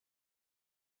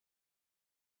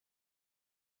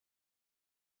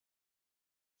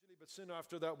but soon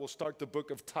after that we'll start the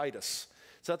book of Titus.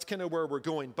 So that's kind of where we're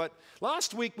going. But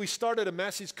last week we started a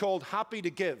message called Happy to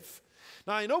Give.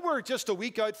 Now I know we're just a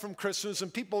week out from Christmas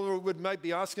and people might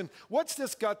be asking, what's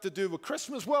this got to do with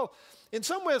Christmas? Well, in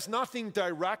some ways nothing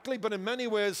directly, but in many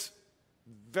ways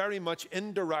very much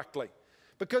indirectly.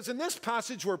 Because in this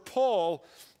passage where Paul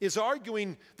is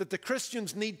arguing that the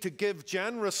Christians need to give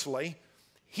generously,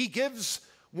 he gives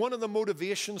one of the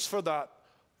motivations for that.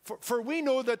 For we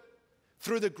know that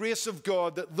through the grace of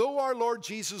God, that though our Lord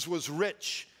Jesus was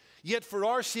rich, yet for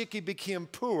our sake he became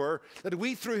poor, that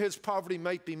we through his poverty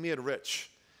might be made rich.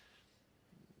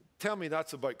 Tell me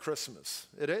that's about Christmas.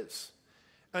 It is.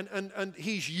 And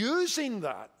he's using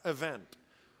that event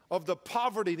of the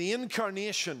poverty, the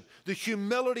incarnation, the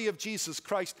humility of Jesus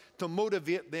Christ to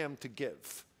motivate them to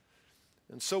give.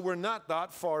 And so we're not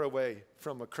that far away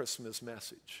from a Christmas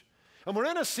message. And we're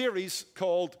in a series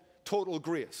called Total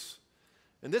Grace.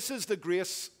 And this is the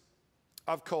grace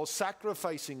I've called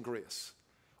sacrificing grace,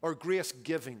 or grace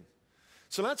giving.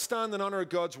 So let's stand in honor of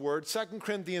God's word. 2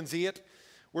 Corinthians 8.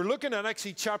 We're looking at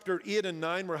actually chapter 8 and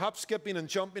 9. We're hop skipping and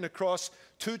jumping across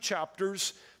two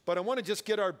chapters. But I want to just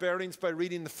get our bearings by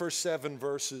reading the first 7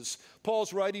 verses.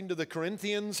 Paul's writing to the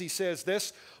Corinthians. He says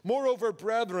this, "Moreover,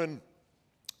 brethren,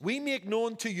 we make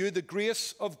known to you the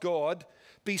grace of God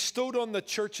bestowed on the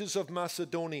churches of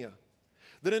Macedonia,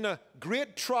 that in a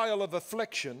great trial of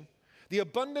affliction, the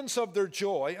abundance of their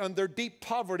joy and their deep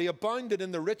poverty abounded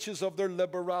in the riches of their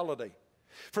liberality.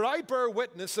 For I bear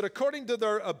witness that according to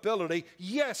their ability,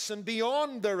 yes, and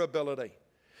beyond their ability,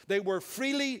 they were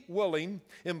freely willing,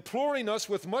 imploring us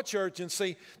with much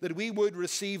urgency that we would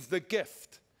receive the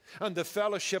gift and the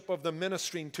fellowship of the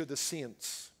ministering to the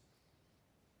saints.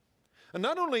 And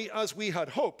not only as we had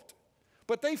hoped,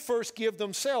 but they first gave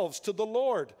themselves to the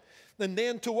Lord, and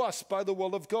then to us by the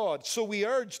will of God. So we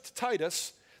urged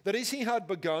Titus that as he had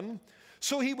begun,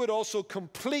 so he would also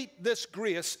complete this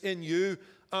grace in you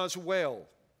as well.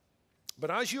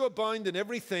 But as you abound in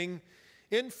everything,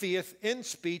 in faith, in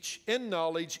speech, in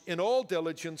knowledge, in all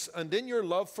diligence, and in your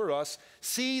love for us,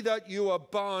 see that you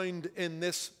abound in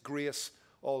this grace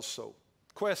also."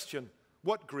 Question,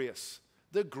 what grace?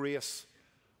 The grace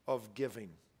of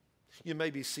giving. You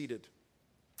may be seated.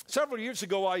 Several years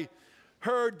ago, I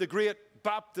heard the great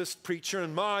Baptist preacher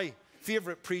and my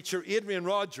favorite preacher, Adrian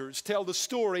Rogers, tell the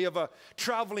story of a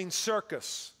traveling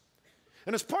circus.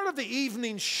 And as part of the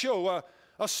evening show,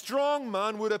 a strong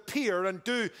man would appear and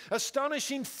do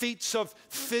astonishing feats of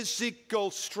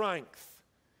physical strength.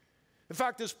 In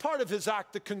fact, as part of his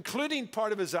act, the concluding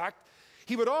part of his act,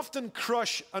 he would often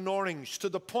crush an orange to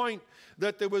the point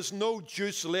that there was no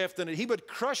juice left in it. He would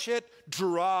crush it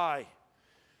dry.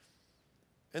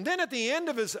 And then at the end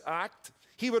of his act,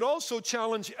 he would also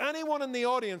challenge anyone in the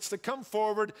audience to come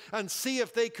forward and see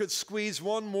if they could squeeze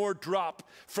one more drop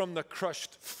from the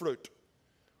crushed fruit.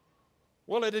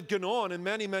 Well, it had gone on in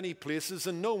many, many places,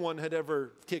 and no one had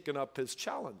ever taken up his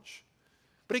challenge.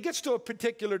 But he gets to a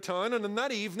particular town, and in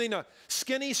that evening, a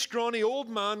skinny, scrawny old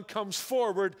man comes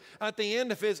forward at the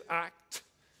end of his act.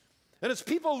 And as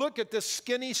people look at this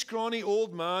skinny, scrawny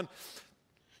old man,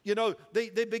 you know, they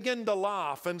begin to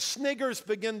laugh, and sniggers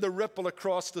begin to ripple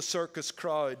across the circus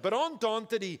crowd. But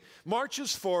undaunted, he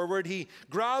marches forward, he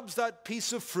grabs that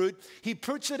piece of fruit, he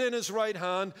puts it in his right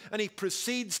hand, and he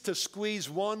proceeds to squeeze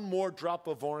one more drop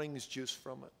of orange juice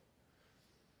from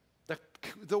it.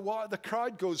 The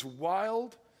crowd goes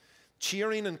wild,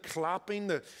 cheering and clapping.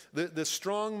 The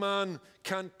strong man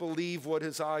can't believe what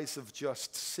his eyes have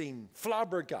just seen,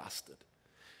 flabbergasted.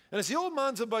 And as the old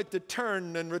man's about to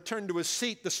turn and return to his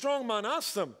seat, the strong man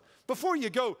asks him, "Before you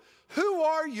go, who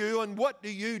are you and what do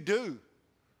you do?"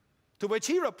 To which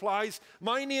he replies,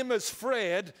 "My name is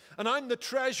Fred, and I'm the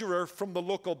treasurer from the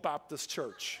local Baptist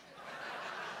church."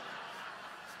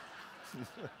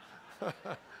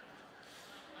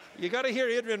 You got to hear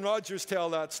Adrian Rogers tell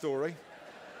that story.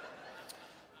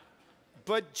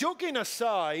 But joking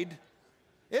aside,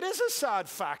 it is a sad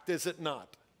fact, is it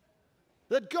not?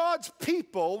 That God's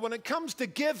people, when it comes to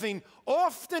giving,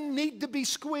 often need to be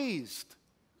squeezed,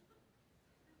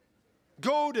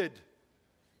 goaded,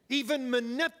 even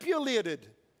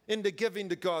manipulated into giving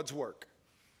to God's work.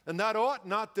 And that ought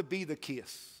not to be the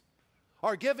case.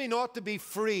 Our giving ought to be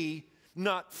free,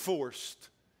 not forced.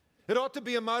 It ought to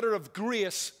be a matter of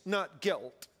grace, not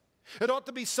guilt. It ought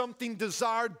to be something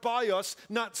desired by us,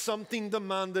 not something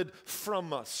demanded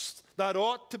from us. That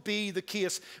ought to be the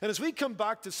case. And as we come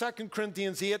back to 2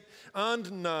 Corinthians 8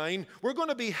 and 9, we're going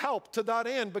to be helped to that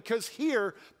end, because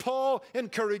here Paul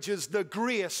encourages the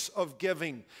grace of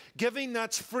giving. Giving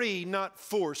that's free, not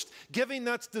forced. Giving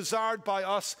that's desired by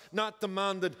us, not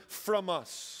demanded from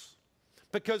us.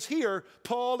 Because here,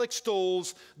 Paul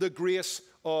extols the grace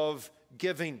of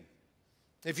giving.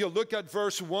 If you look at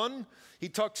verse 1, he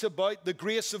talks about the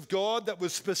grace of God that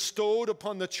was bestowed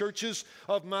upon the churches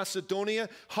of Macedonia,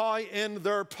 how in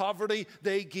their poverty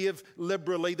they gave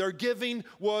liberally. Their giving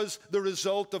was the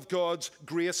result of God's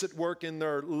grace at work in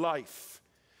their life.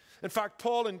 In fact,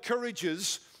 Paul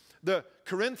encourages the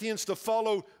Corinthians to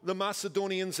follow the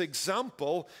Macedonians'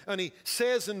 example, and he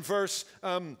says in verse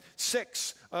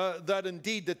 6 that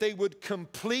indeed that they would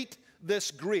complete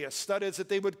this grace. That is, that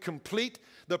they would complete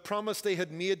the promise they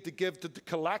had made to give to the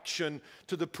collection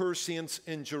to the poor saints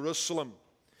in Jerusalem.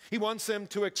 He wants them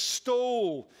to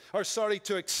excel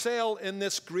in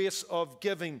this grace of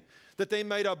giving, that they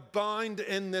might abound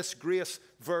in this grace.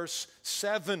 Verse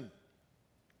 7.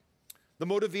 The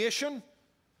motivation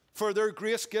for their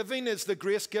grace giving is the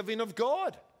grace giving of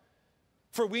God.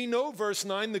 For we know, verse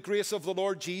 9, the grace of the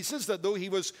Lord Jesus, that though he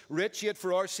was rich, yet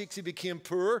for our sakes he became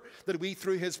poor, that we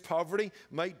through his poverty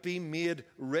might be made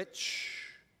rich.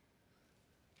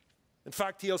 In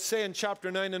fact, he'll say in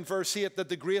chapter 9 and verse 8 that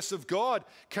the grace of God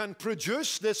can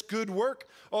produce this good work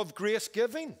of grace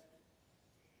giving.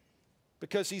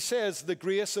 Because he says the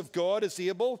grace of God is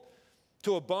able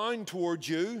to abound toward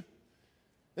you,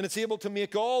 and it's able to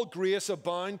make all grace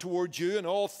abound toward you in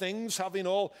all things, having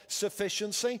all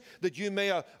sufficiency, that you may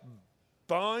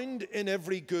abound in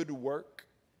every good work.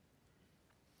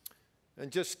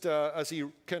 And just as he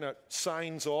kind of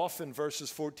signs off in verses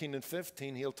 14 and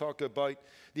 15, he'll talk about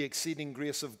the exceeding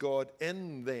grace of God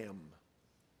in them.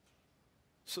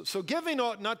 So giving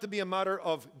ought not to be a matter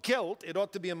of guilt. It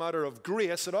ought to be a matter of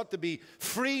grace. It ought to be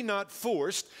free, not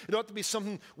forced. It ought to be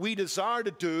something we desire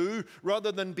to do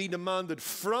rather than be demanded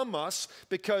from us,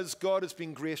 because God has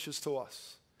been gracious to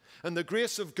us. And the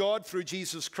grace of God through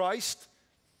Jesus Christ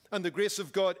and the grace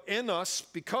of God in us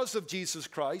because of Jesus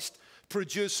Christ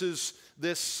produces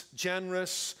this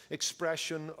generous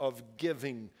expression of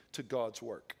giving to God's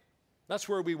work. That's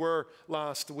where we were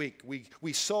last week.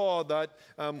 We saw that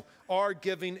our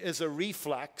giving is a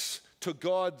reflex to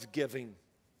God's giving.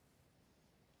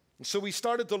 And so we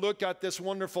started to look at this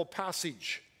wonderful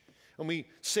passage. And we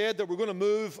said that we're going to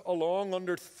move along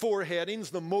under 4 headings: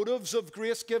 the motives of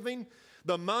grace giving,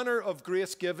 the manner of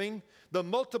grace giving, the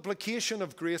multiplication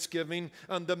of grace giving,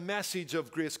 and the message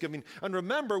of grace giving. And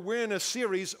remember, we're in a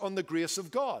series on the grace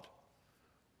of God.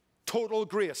 Total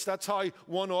grace. That's how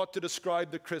one ought to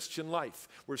describe the Christian life.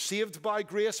 We're saved by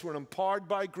grace. We're empowered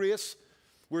by grace.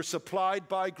 We're supplied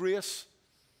by grace.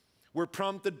 We're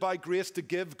prompted by grace to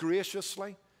give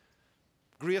graciously.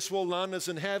 Grace will land us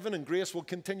in heaven, and grace will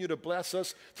continue to bless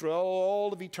us through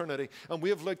all of eternity. And we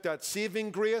have looked at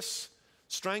saving grace,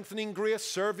 strengthening grace,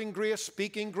 serving grace,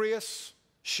 speaking grace,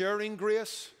 sharing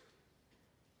grace,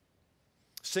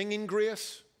 singing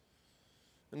grace.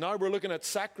 And now we're looking at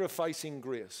sacrificing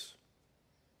grace.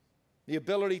 The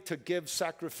ability to give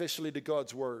sacrificially to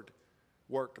God's work.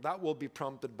 That will be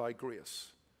prompted by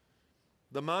grace.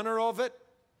 The manner of it,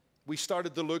 we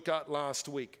started to look at last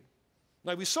week.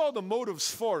 Now, we saw the motives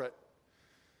for it: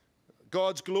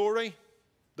 God's glory,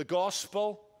 the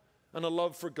gospel, and a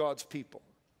love for God's people.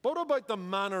 But what about the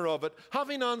manner of it?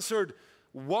 Having answered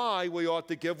why we ought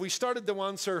to give, we started to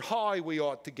answer how we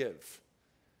ought to give.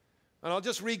 And I'll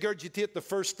just regurgitate the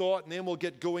first thought, and then we'll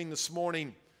get going this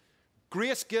morning.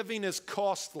 Grace giving is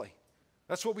costly.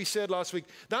 That's what we said last week.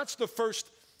 That's the first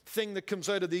thing that comes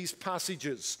out of these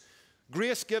passages.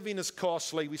 Grace giving is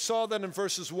costly. We saw that in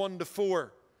verses 1 to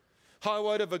 4. How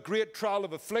out of a great trial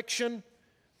of affliction,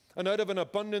 and out of an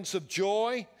abundance of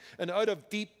joy, and out of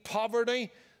deep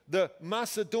poverty, the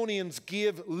Macedonians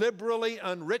gave liberally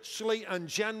and richly and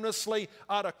generously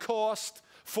at a cost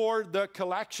for the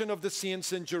collection of the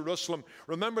saints in Jerusalem.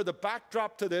 Remember, the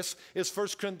backdrop to this is 1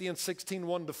 Corinthians 16,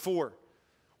 1 to 4,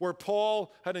 where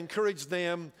Paul had encouraged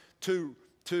them to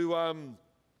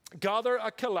gather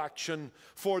a collection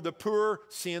for the poor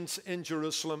saints in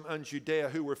Jerusalem and Judea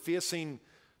who were facing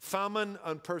famine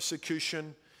and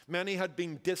persecution. Many had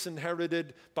been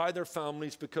disinherited by their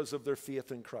families because of their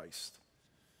faith in Christ.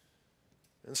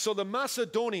 And so the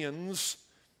Macedonians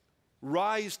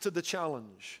rise to the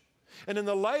challenge. And in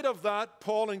the light of that,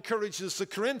 Paul encourages the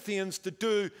Corinthians to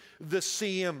do the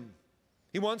same.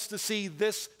 He wants to see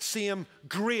this same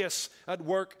grace at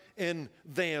work in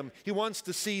them. He wants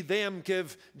to see them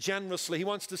give generously. He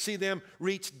wants to see them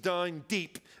reach down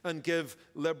deep and give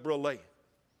liberally.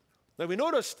 Now, we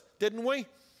noticed, didn't we,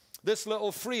 this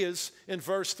little phrase in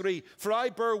verse 3, "For I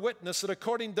bear witness that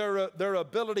according to their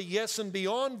ability, yes, and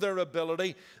beyond their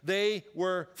ability, they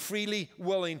were freely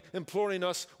willing," imploring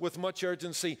us with much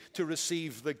urgency to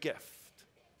receive the gift.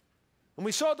 And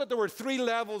we saw that there were 3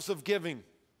 levels of giving.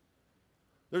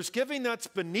 There's giving that's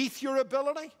beneath your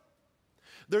ability.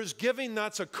 There's giving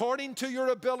that's according to your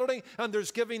ability, and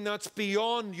there's giving that's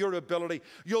beyond your ability.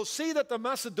 You'll see that the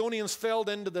Macedonians fell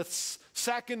into the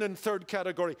second and third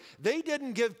category. They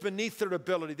didn't give beneath their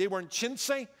ability. They weren't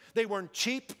chintzy. They weren't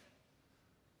cheap.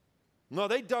 No,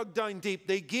 they dug down deep.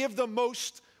 They gave the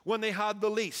most when they had the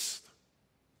least.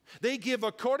 They gave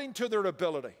according to their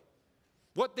ability.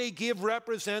 What they gave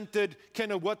represented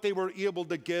kind of what they were able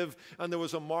to give, and there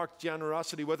was a marked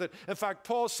generosity with it. In fact,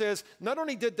 Paul says, not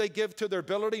only did they give to their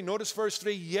ability, notice verse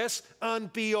 3, yes,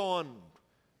 and beyond.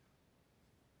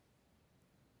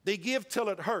 They gave till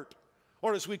it hurt.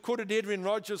 Or as we quoted Adrian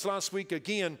Rogers last week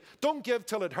again, don't give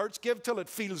till it hurts, give till it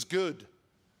feels good.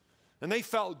 And they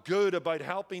felt good about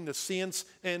helping the saints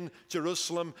in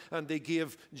Jerusalem, and they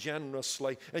gave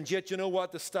generously. And yet, you know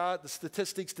what? The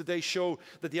statistics today show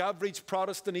that the average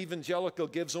Protestant evangelical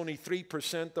gives only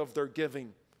 3% of their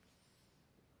giving.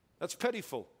 That's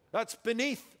pitiful. That's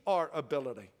beneath our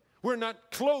ability. We're not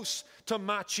close to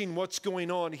matching what's going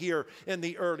on here in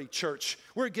the early church.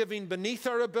 We're giving beneath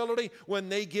our ability when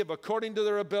they give according to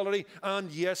their ability, and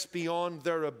yes, beyond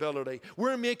their ability.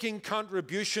 We're making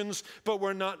contributions, but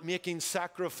we're not making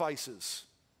sacrifices.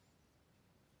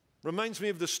 Reminds me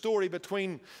of the story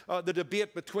between the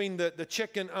debate between the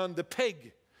chicken and the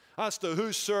pig as to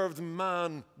who served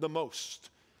man the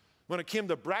most. When it came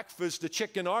to breakfast, the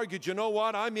chicken argued, you know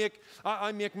what, I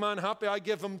make man happy. I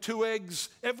give him 2 eggs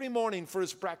every morning for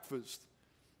his breakfast.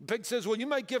 The pig says, well, you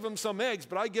might give him some eggs,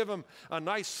 but I give him a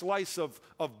nice slice of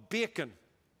bacon.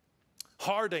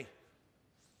 Hearty,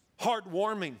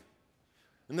 heartwarming.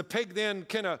 And the pig then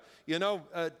kind of,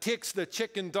 takes the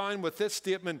chicken down with this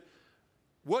statement,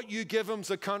 what you give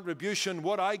him's a contribution,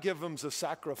 what I give him's a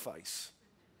sacrifice.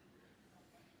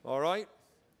 All right?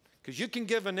 Because you can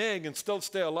give an egg and still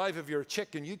stay alive if you're a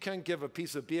chicken. You can't give a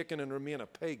piece of bacon and remain a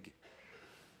pig.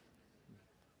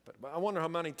 But I wonder how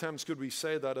many times could we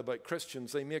say that about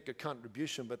Christians? They make a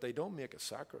contribution, but they don't make a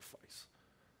sacrifice.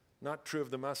 Not true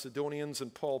of the Macedonians,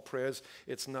 and Paul prays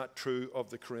it's not true of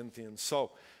the Corinthians.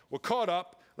 So we're caught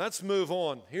up. Let's move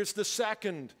on. Here's the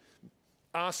second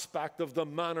aspect of the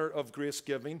manner of grace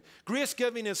giving. Grace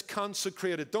giving is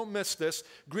consecrated. Don't miss this.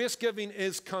 Grace giving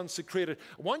is consecrated.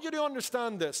 I want you to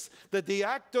understand this, that the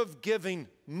act of giving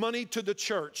money to the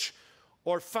church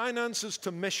or finances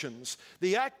to missions,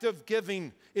 the act of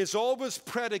giving is always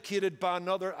predicated by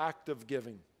another act of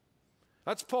giving.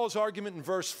 That's Paul's argument in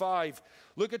verse 5.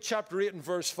 Look at chapter 8 and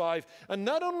verse 5. And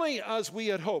not only as we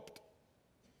had hoped,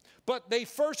 but they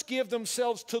first gave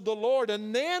themselves to the Lord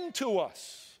and then to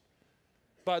us,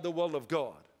 by the will of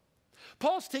God.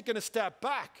 Paul's taking a step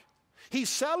back. He's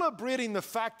celebrating the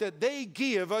fact that they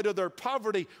give out of their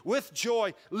poverty with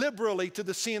joy liberally to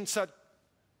the saints at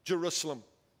Jerusalem.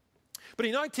 But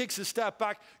he now takes a step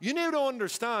back. You need to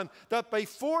understand that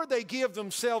before they gave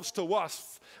themselves to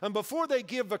us and before they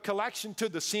give the collection to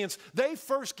the saints, they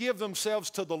first gave themselves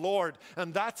to the Lord,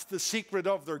 and that's the secret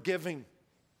of their giving.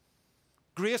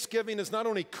 Grace giving is not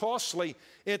only costly,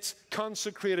 it's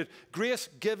consecrated. Grace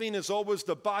giving is always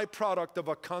the byproduct of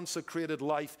a consecrated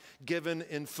life given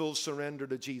in full surrender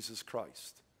to Jesus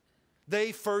Christ.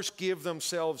 They first gave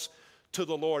themselves to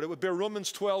the Lord. It would be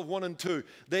Romans 12, 1 and 2.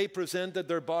 They presented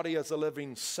their body as a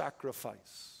living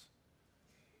sacrifice.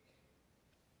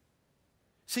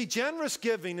 See, generous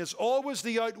giving is always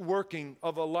the outworking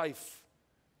of a life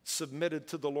submitted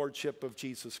to the Lordship of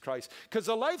Jesus Christ. Because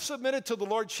a life submitted to the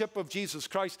Lordship of Jesus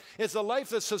Christ is a life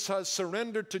that has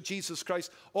surrendered to Jesus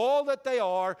Christ all that they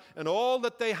are and all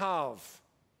that they have.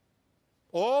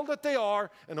 All that they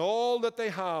are and all that they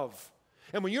have.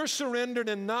 And when you're surrendered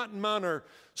in that manner,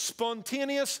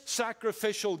 spontaneous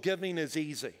sacrificial giving is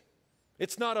easy.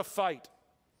 It's not a fight.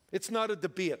 It's not a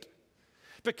debate.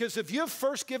 Because if you've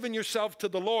first given yourself to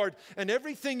the Lord and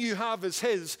everything you have is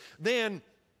His, then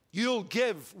you'll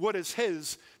give what is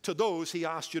His to those He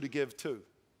asked you to give to.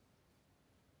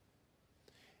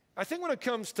 I think when it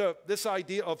comes to this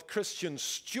idea of Christian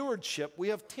stewardship, we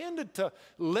have tended to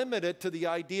limit it to the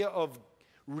idea of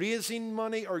raising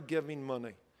money or giving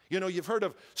money. You know, you've heard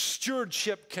of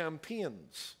stewardship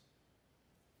campaigns.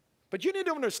 But you need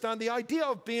to understand the idea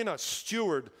of being a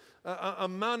steward, a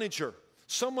manager,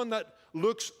 someone that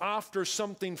looks after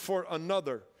something for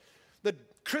another. The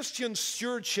Christian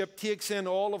stewardship takes in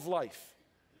all of life.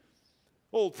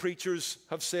 Old preachers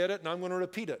have said it, and I'm going to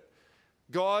repeat it.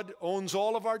 God owns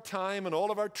all of our time and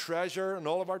all of our treasure and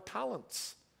all of our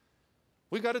talents.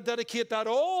 We've got to dedicate that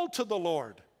all to the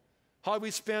Lord. How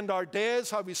we spend our days,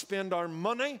 how we spend our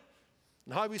money,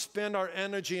 and how we spend our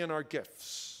energy and our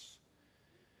gifts.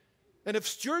 And if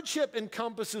stewardship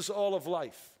encompasses all of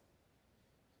life,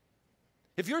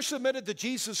 If you're submitted to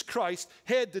Jesus Christ,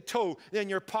 head to toe, then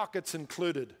your pocket's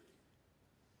included.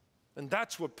 And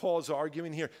that's what Paul's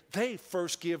arguing here. They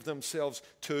first gave themselves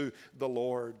to the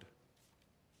Lord.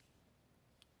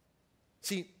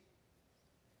 See,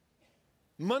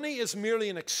 money is merely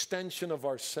an extension of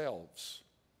ourselves.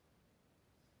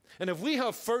 And if we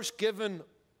have first given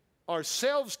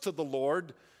ourselves to the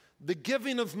Lord, the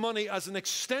giving of money as an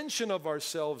extension of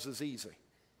ourselves is easy.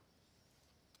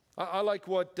 I like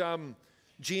what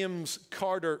James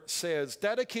Carter says.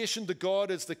 Dedication to God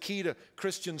is the key to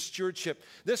Christian stewardship.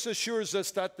 This assures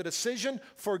us that the decision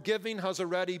for giving has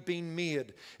already been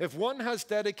made. If one has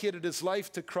dedicated his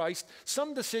life to Christ,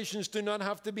 some decisions do not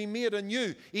have to be made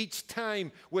anew each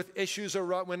time when issues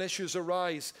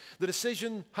arise. The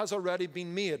decision has already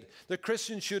been made. The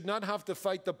Christian should not have to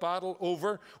fight the battle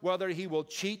over whether he will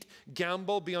cheat,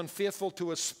 gamble, be unfaithful to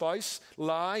his spouse,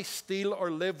 lie, steal, or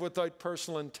live without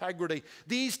personal integrity.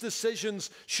 These decisions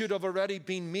should have already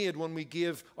been made when we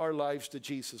give our lives to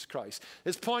Jesus Christ.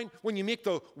 His point, when you make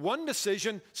the one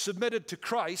decision submitted to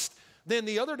Christ, then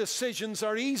the other decisions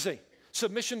are easy.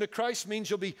 Submission to Christ means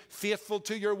you'll be faithful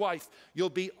to your wife. You'll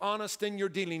be honest in your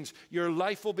dealings. Your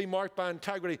life will be marked by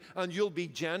integrity, and you'll be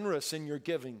generous in your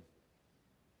giving.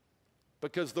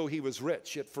 Because though he was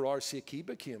rich, yet for our sake he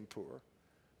became poor,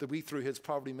 that we through his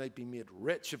poverty might be made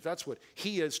rich. If that's what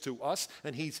he is to us,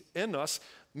 and he's in us,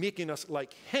 making us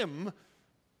like him,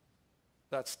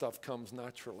 that stuff comes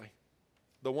naturally.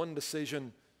 The one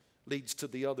decision leads to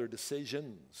the other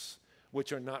decisions,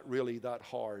 which are not really that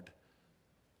hard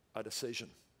a decision.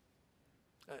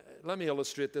 Let me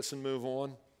illustrate this and move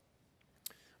on.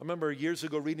 I remember years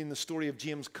ago reading the story of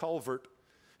James Calvert,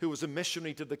 who was a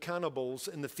missionary to the cannibals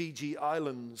in the Fiji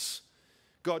Islands.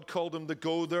 God called him to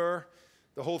go there.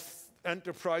 The whole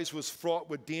enterprise was fraught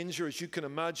with danger, as you can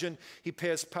imagine. He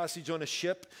pays passage on a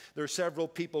ship. There are several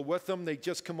people with him. They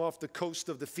just come off the coast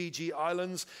of the Fiji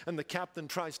Islands, and the captain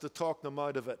tries to talk them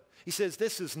out of it. He says,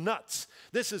 this is nuts.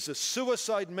 This is a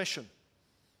suicide mission.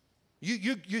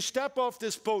 You step off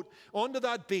this boat onto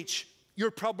that beach,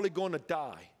 you're probably going to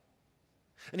die.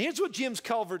 And here's what James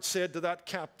Calvert said to that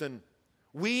captain.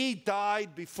 We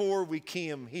died before we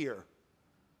came here.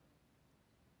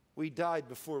 We died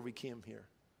before we came here.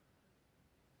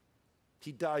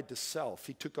 He died to self.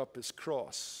 He took up his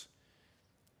cross.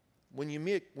 When you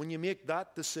make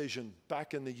that decision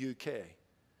back in the UK,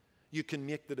 you can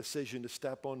make the decision to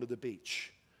step onto the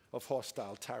beach of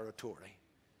hostile territory,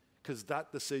 because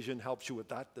that decision helps you with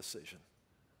that decision.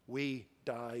 We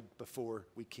died before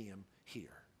we came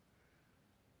here.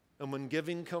 And when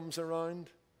giving comes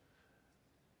around,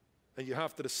 and you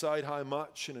have to decide how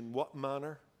much and in what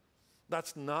manner,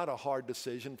 that's not a hard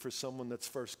decision for someone that's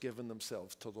first given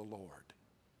themselves to the Lord.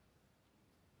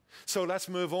 So let's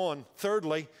move on.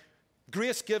 Thirdly,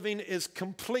 grace giving is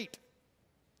complete.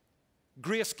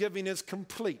 Grace giving is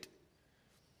complete.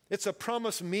 It's a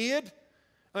promise made,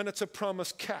 and it's a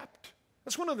promise kept.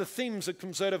 That's one of the themes that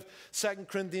comes out of 2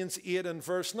 Corinthians 8 and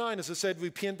verse 9. As I said, we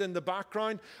paint in the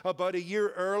background about a year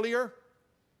earlier.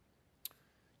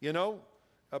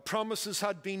 Promises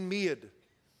had been made,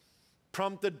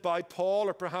 prompted by Paul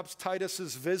or perhaps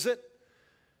Titus's visit.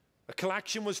 A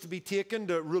collection was to be taken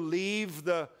to relieve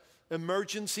the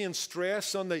emergency and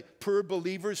stress on the poor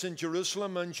believers in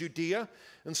Jerusalem and Judea.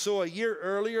 And so a year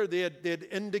earlier, they had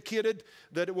indicated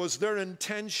that it was their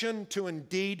intention to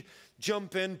indeed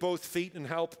jump in both feet and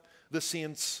help the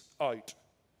saints out.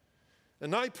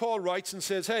 And now Paul writes and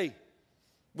says, hey,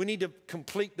 we need to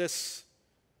complete this.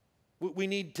 We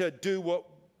need to do what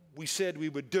we said we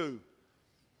would do.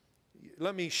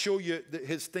 Let me show you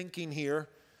his thinking here.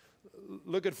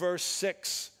 Look at verse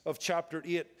 6 of chapter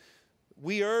 8.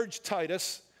 We urge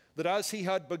Titus that as he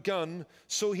had begun,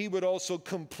 so he would also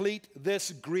complete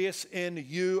this grace in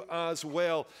you as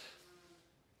well.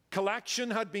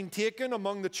 Collection had been taken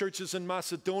among the churches in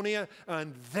Macedonia,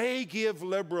 and they gave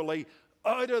liberally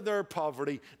out of their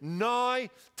poverty. Now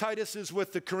Titus is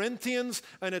with the Corinthians,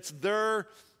 and it's their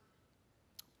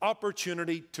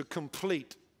opportunity to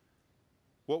complete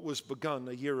what was begun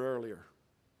a year earlier.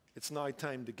 It's now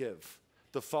time to give,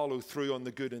 to follow through on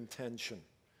the good intention.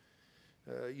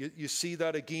 You see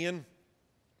that again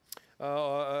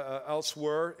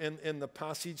elsewhere in the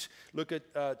passage. Look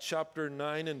at chapter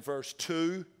 9 and verse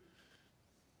 2,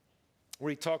 where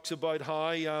he talks about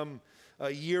how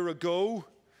a year ago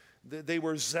they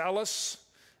were zealous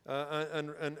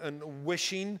and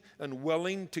wishing and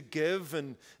willing to give,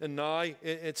 and now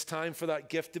it's time for that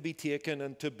gift to be taken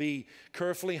and to be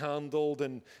carefully handled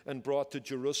and brought to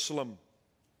Jerusalem.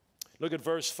 Look at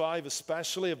verse 5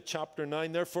 especially of chapter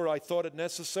 9. Therefore I thought it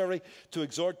necessary to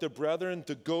exhort the brethren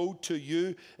to go to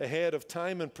you ahead of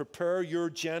time and prepare your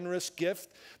generous gift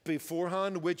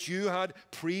beforehand, which you had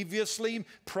previously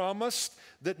promised,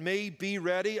 that may be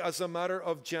ready as a matter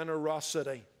of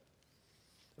generosity.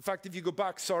 In fact, if you go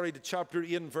back, to chapter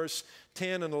 8 and verse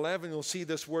 10 and 11, you'll see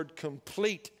this word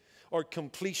complete or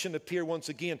completion appear once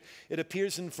again. It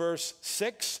appears in verse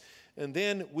 6. And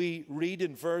then we read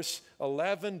in verse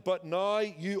 11, but now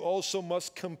you also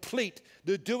must complete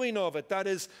the doing of it. That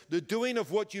is, the doing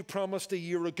of what you promised a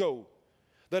year ago.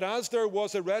 That as there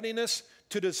was a readiness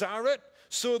to desire it,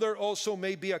 so there also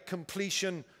may be a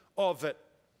completion of it.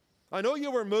 I know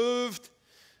you were moved.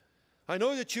 I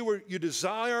know that you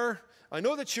desire. I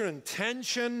know that's your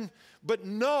intention. But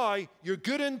now your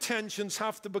good intentions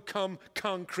have to become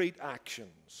concrete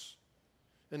actions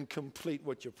and complete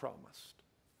what you promised.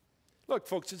 Look,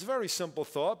 folks, it's a very simple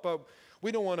thought, but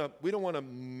we don't want to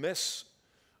miss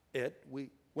it.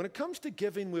 When it comes to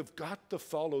giving, we've got to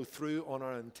follow through on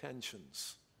our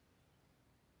intentions.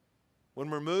 When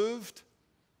we're moved,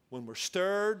 when we're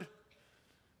stirred,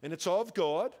 and it's of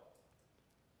God,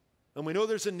 and we know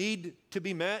there's a need to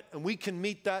be met, and we can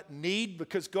meet that need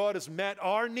because God has met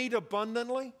our need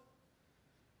abundantly,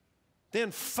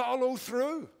 then follow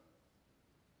through.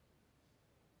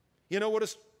 You know what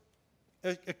is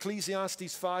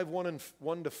Ecclesiastes 5,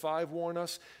 1 to 5 warn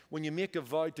us? When you make a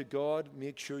vow to God,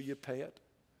 make sure you pay it.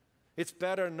 It's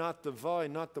better not the vow,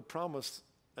 not the promise,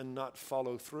 and not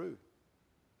follow through.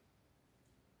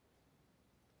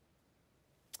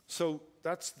 So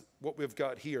that's what we've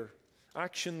got here.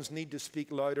 Actions need to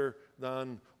speak louder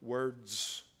than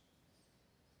words.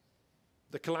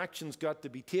 The collection's got to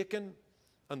be taken,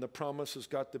 and the promise has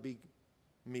got to be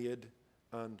made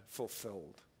and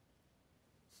fulfilled.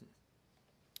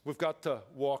 We've got to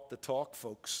walk the talk,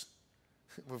 folks.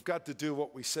 We've got to do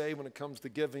what we say when it comes to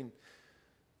giving,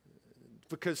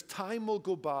 because time will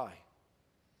go by.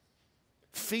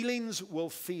 Feelings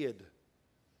will fade.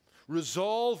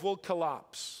 Resolve will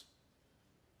collapse.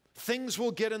 Things will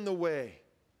get in the way,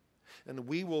 and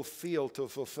we will fail to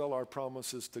fulfill our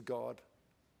promises to God,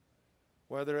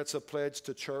 whether it's a pledge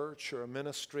to church or a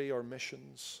ministry or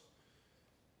missions.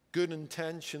 Good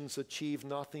intentions achieve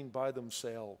nothing by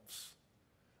themselves.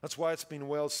 That's why it's been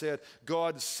well said,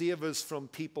 God save us from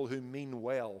people who mean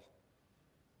well.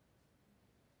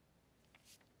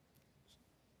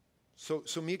 So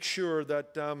make sure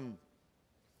that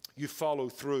you follow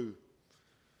through,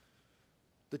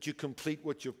 that you complete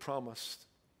what you've promised.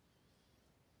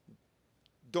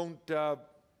 Don't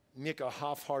make a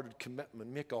half-hearted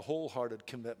commitment. Make a wholehearted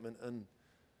commitment and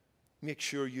make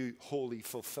sure you wholly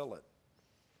fulfill it.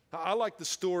 I like the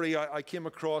story I came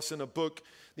across in a book,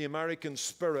 The American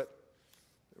Spirit,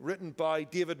 written by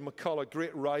David McCullough,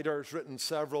 great writer. He's written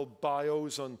several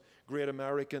bios on great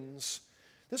Americans.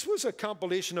 This was a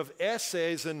compilation of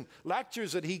essays and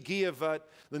lectures that he gave at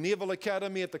the Naval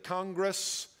Academy, at the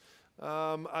Congress,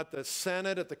 at the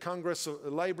Senate, at the Congress,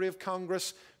 the Library of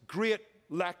Congress. Great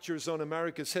lectures on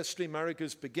America's history,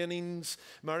 America's beginnings,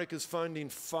 America's founding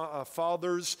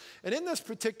fathers. And in this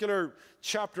particular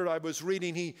chapter I was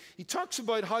reading, he talks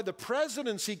about how the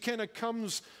presidency kind of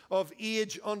comes of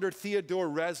age under Theodore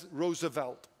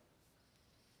Roosevelt,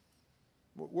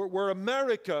 where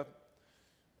America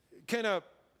kind of,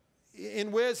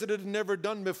 in ways that it had never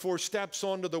done before, steps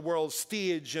onto the world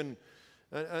stage and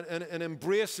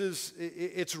embraces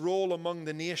its role among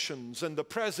the nations. And the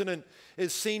president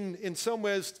is seen in some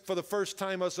ways for the first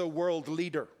time as a world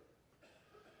leader.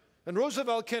 And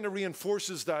Roosevelt kind of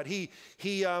reinforces that.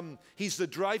 He's the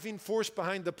driving force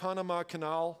behind the Panama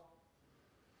Canal.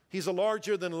 He's a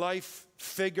larger-than-life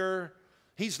figure.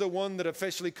 He's the one that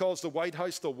officially calls the White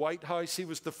House. He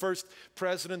was the first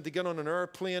president to get on an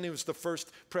airplane. He was the first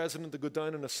president to go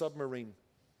down in a submarine.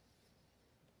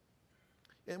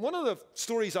 And one of the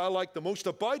stories I like the most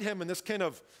about him and this kind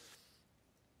of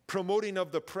promoting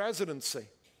of the presidency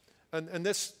and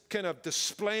this kind of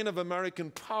displaying of American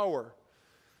power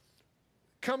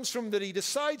comes from that he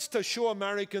decides to show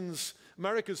America's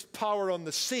power on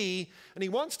the sea, and he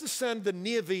wants to send the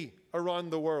Navy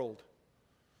around the world,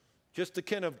 just to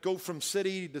kind of go from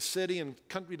city to city and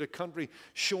country to country,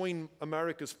 showing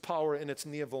America's power in its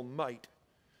naval might.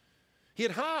 He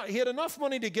had enough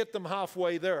money to get them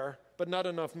halfway there, but not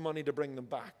enough money to bring them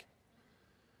back.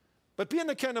 But being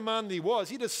the kind of man that he was,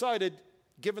 he decided,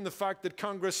 given the fact that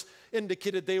Congress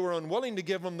indicated they were unwilling to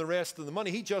give him the rest of the money,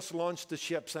 he just launched the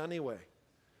ships anyway.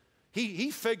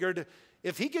 He figured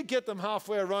if he could get them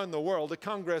halfway around the world, the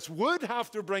Congress would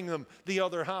have to bring them the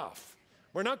other half.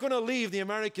 We're not going to leave the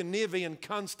American Navy in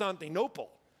Constantinople.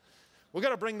 We've got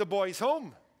to bring the boys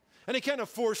home. And he kind of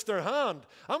forced their hand.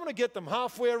 I'm going to get them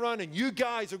halfway around, and you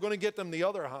guys are going to get them the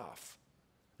other half.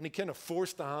 And he kind of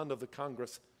forced the hand of the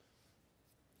Congress.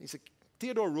 He said,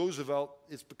 Theodore Roosevelt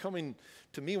is becoming,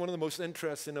 to me, one of the most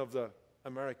interesting of the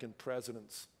American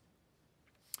presidents.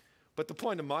 But the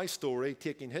point of my story,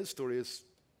 taking his story, is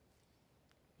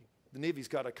the Navy's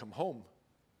got to come home.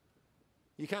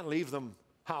 You can't leave them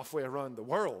halfway around the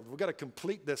world. We've got to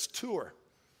complete this tour.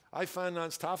 I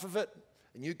financed half of it,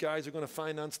 and you guys are going to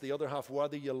finance the other half,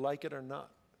 whether you like it or not.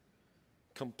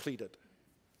 Complete it.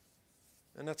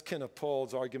 And that's kind of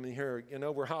Paul's argument here. You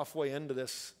know, we're halfway into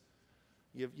this.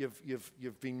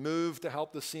 You've been moved to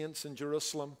help the saints in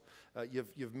Jerusalem.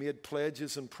 You've made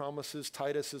pledges and promises.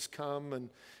 Titus has come, and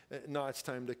now it's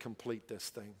time to complete this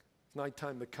thing. It's now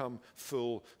time to come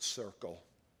full circle.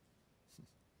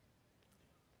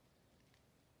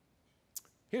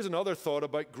 Here's another thought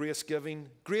about grace giving.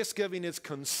 Grace giving is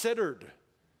considered.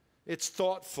 It's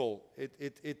thoughtful.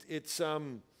 It's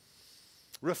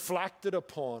reflected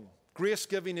upon. Grace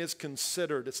giving is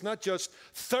considered. It's not just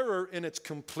thorough in its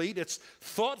complete. It's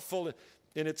thoughtful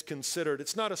in its considered.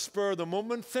 It's not a spur of the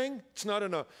moment thing. It's not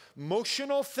an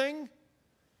emotional thing.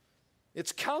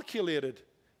 It's calculated.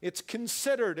 It's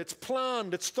considered. It's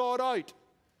planned. It's thought out.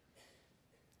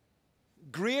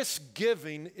 Grace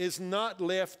giving is not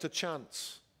left to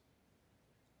chance.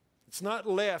 It's not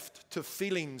left to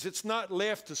feelings. It's not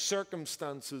left to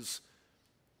circumstances.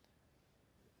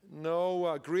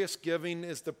 No, grace giving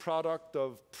is the product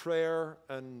of prayer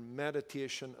and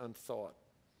meditation and thought.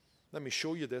 Let me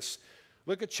show you this.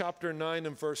 Look at chapter 9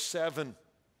 and verse 7.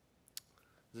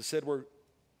 As I said, we're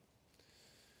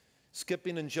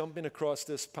skipping and jumping across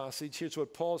this passage. Here's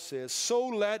what Paul says. So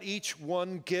let each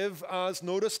one give as,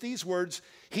 notice these words,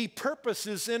 he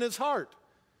purposes in his heart.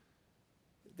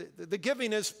 The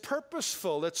giving is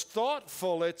purposeful, it's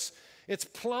thoughtful, it's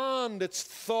planned, it's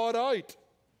thought out.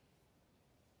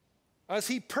 As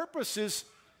he purposes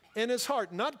in his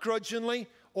heart, not grudgingly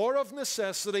or of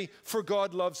necessity, for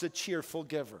God loves a cheerful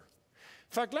giver.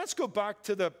 In fact, let's go back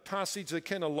to the passage that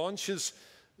kind of launches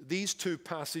these two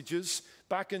passages,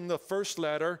 back in the first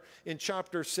letter in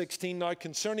chapter 16. Now,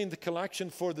 concerning the collection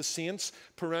for the saints,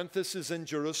 parenthesis, in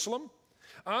Jerusalem,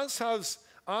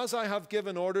 as I have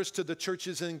given orders to the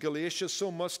churches in Galatia,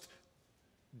 so must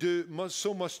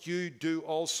you do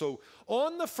also.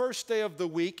 On the first day of the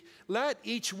week, let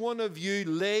each one of you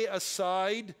lay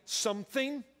aside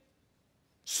something,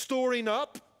 storing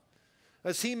up,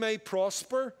 as he may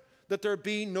prosper, that there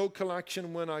be no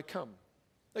collection when I come.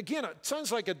 Again, it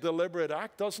sounds like a deliberate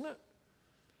act, doesn't it?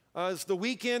 As the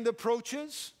weekend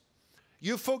approaches,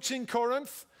 you folks in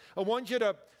Corinth, I want you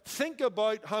to think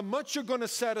about how much you're going to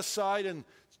set aside and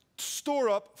store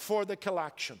up for the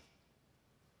collection.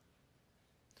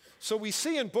 So we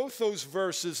see in both those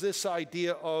verses this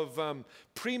idea of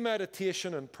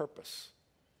premeditation and purpose.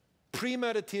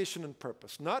 Premeditation and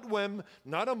purpose. Not whim,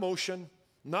 not emotion,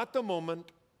 not the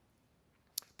moment.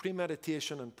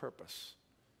 Premeditation and purpose.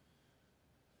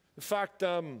 In fact,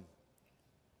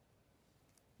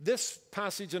 this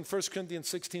passage in 1 Corinthians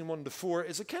 16, 1-4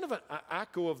 is a kind of an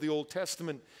echo of the Old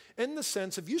Testament, in the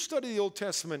sense, if you study the Old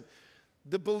Testament,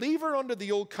 the believer under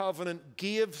the Old Covenant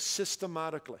gave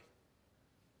systematically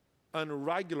and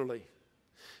regularly.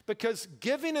 Because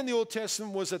giving in the Old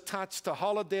Testament was attached to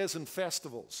holidays and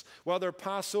festivals, whether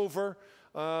Passover,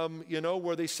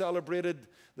 where they celebrated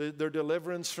their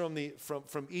deliverance from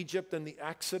Egypt and the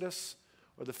Exodus,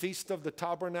 or the Feast of the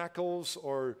Tabernacles,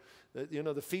 or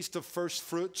the Feast of First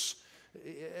Fruits.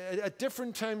 At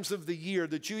different times of the year,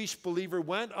 the Jewish believer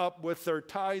went up with their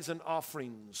tithes and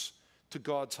offerings to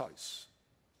God's house.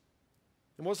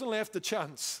 It wasn't left to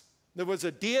chance. There was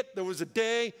a date, there was a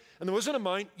day, and there was an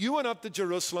amount. You went up to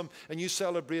Jerusalem and you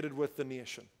celebrated with the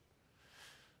nation.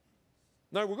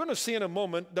 Now, we're going to see in a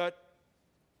moment that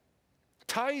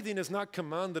tithing is not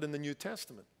commanded in the New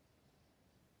Testament.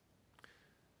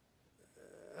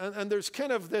 And there's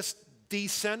kind of this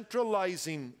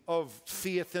decentralizing of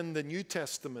faith in the New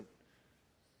Testament,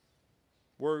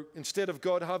 where instead of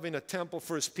God having a temple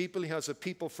for his people, he has a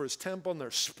people for his temple, and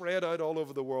they're spread out all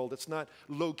over the world. It's not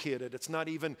located. It's not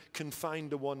even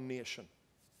confined to one nation.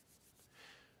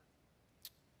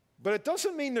 But it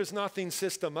doesn't mean there's nothing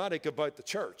systematic about the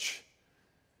church.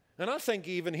 And I think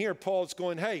even here, Paul's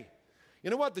going, hey,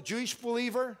 you know what? The Jewish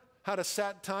believer had a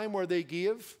set time where they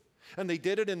gave, and they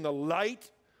did it in the light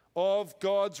of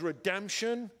God's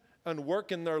redemption and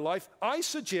work in their life. I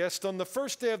suggest on the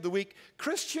first day of the week,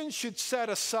 Christians should set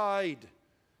aside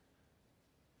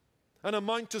an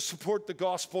amount to support the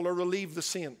gospel or relieve the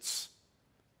saints.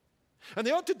 And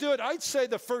they ought to do it, I'd say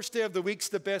the first day of the week's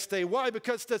the best day. Why?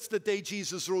 Because that's the day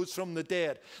Jesus rose from the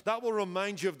dead. That will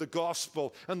remind you of the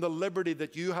gospel and the liberty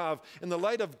that you have. In the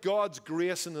light of God's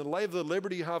grace and in the light of the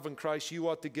liberty you have in Christ, you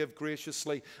ought to give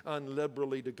graciously and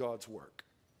liberally to God's work.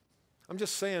 I'm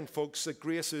just saying, folks, that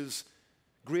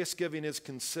grace giving is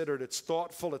considered. It's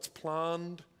thoughtful, it's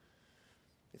planned.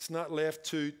 It's not left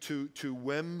to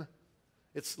whim.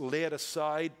 It's laid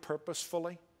aside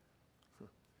purposefully.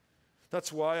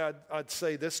 That's why I'd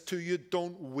say this to you.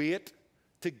 Don't wait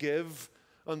to give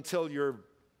until you're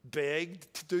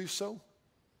begged to do so.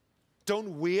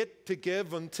 Don't wait to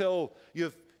give until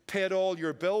you've paid all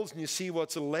your bills and you see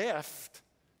what's left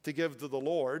to give to the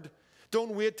Lord.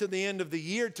 Don't wait to the end of the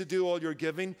year to do all your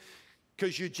giving,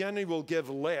 because you generally will give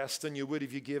less than you would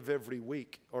if you give every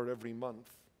week or every month.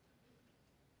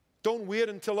 Don't wait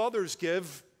until others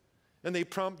give and they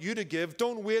prompt you to give.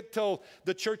 Don't wait till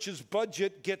the church's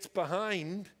budget gets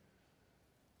behind.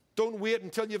 Don't wait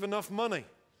until you have enough money.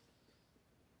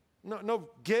 No,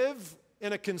 give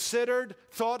in a considered,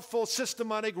 thoughtful,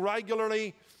 systematic,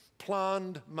 regularly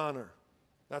planned manner.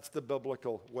 That's the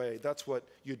biblical way. That's what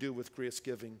you do with grace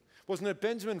giving. Wasn't it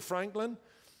Benjamin Franklin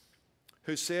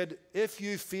who said, if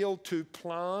you fail to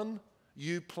plan,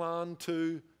 you plan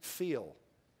to fail?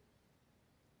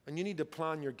 And you need to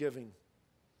plan your giving.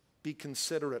 Be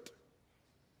considerate.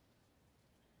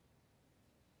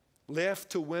 Left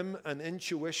to whim and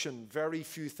intuition, very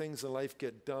few things in life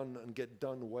get done and get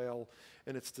done well.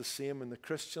 And it's the same in the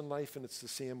Christian life, and it's the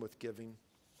same with giving.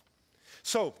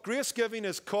 So, grace giving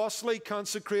is costly,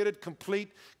 consecrated,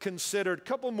 complete, considered. A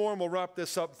couple more and we'll wrap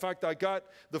this up. In fact, I got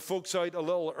the folks out a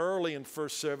little early in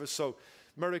first service, so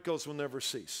miracles will never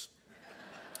cease.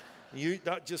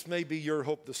 That just may be your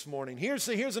hope this morning. Here's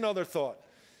another thought.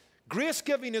 Grace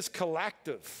giving is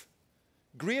collective.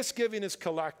 Grace giving is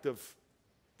collective.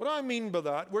 What do I mean by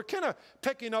that? We're kind of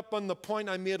picking up on the point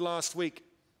I made last week.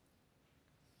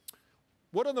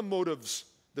 What are the motives?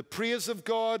 The praise of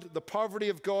God, the poverty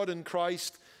of God in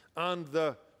Christ, and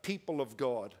the people of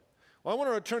God. Well, I want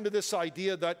to return to this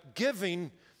idea that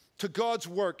giving to God's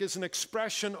work is an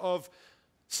expression of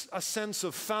a sense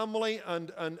of family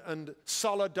and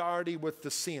solidarity with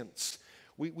the saints.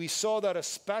 We saw that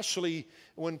especially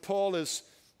when Paul is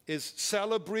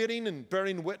celebrating and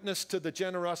bearing witness to the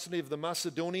generosity of the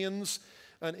Macedonians.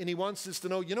 And he wants us to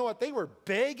know, you know what? They were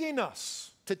begging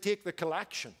us to take the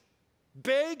collection.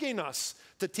 Begging us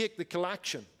to take the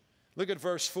collection. Look at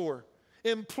verse 4.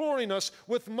 Imploring us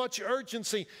with much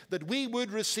urgency that we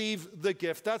would receive the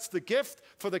gift. That's the gift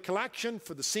for the collection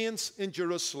for the saints in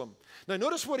Jerusalem. Now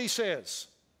notice what he says.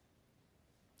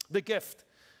 The gift.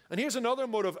 And here's another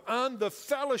motive. And the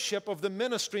fellowship of the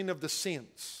ministering of the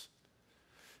saints.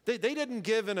 They didn't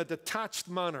give in a detached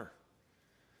manner.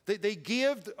 They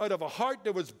gave out of a heart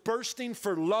that was bursting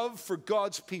for love for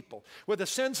God's people, with a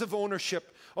sense of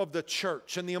ownership of the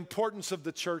church and the importance of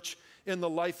the church in the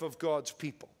life of God's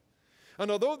people. And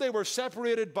although they were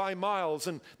separated by miles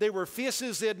and they were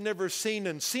faces they had never seen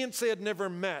and saints they had never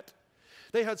met,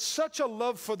 they had such a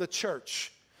love for the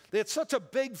church. They had such a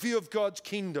big view of God's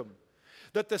kingdom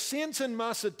that the saints in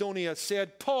Macedonia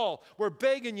said, Paul, we're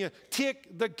begging you,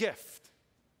 take the gift.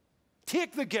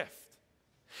 Take the gift.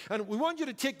 And we want you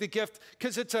to take the gift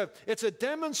because it's a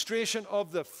demonstration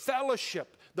of the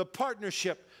fellowship, the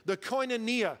partnership, the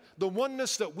koinonia, the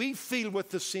oneness that we feel with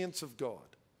the saints of God.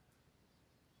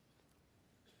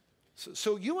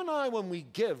 So you and I, when we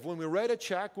give, when we write a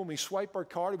check, when we swipe our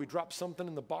card, or we drop something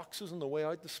in the boxes on the way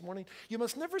out this morning, you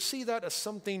must never see that as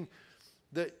something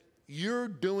that you're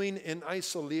doing in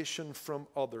isolation from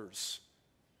others.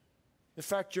 In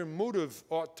fact, your motive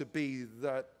ought to be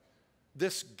that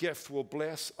this gift will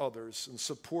bless others and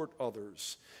support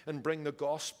others and bring the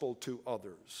gospel to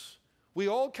others. We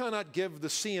all cannot give the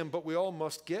same, but we all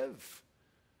must give.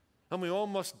 And we all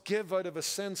must give out of a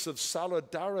sense of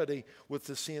solidarity with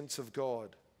the saints of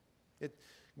God.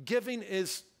 Giving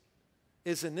is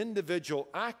an individual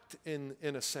act in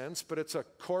a sense, but it's a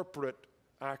corporate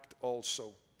act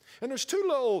also. And there's two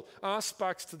little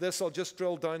aspects to this I'll just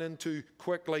drill down into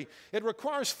quickly. It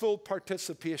requires full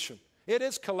participation. It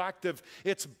is collective.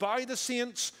 It's by the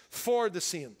saints, for the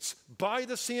saints. By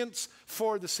the saints,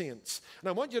 for the saints. And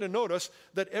I want you to notice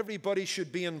that everybody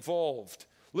should be involved.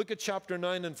 Look at chapter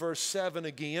 9 and verse 7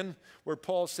 again, where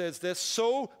Paul says this,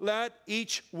 so let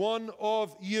each one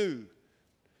of you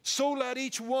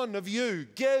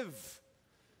give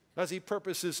as he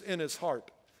purposes in his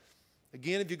heart.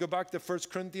 Again, if you go back to 1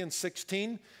 Corinthians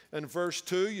 16 and verse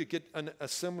 2, you get a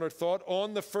similar thought.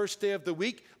 On the first day of the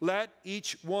week, let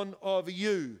each one of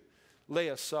you lay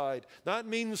aside. That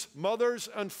means mothers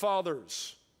and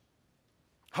fathers.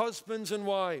 husbands and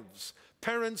wives,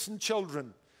 parents and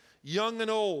children, young and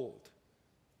old,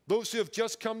 those who have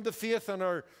just come to faith and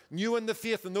are new in the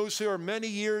faith, and those who are many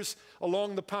years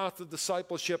along the path of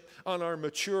discipleship and are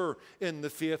mature in the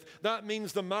faith. That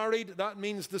means the married, that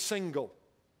means the single.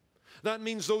 That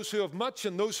means those who have much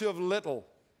and those who have little.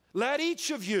 Let each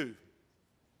of you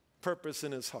purpose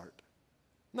in his heart,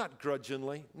 not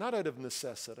grudgingly, not out of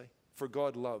necessity, for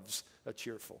God loves a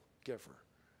cheerful giver.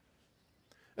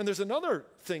 And there's another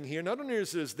thing here. Not only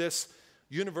is there this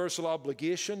universal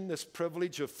obligation, this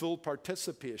privilege of full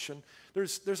participation,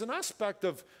 there's an aspect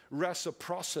of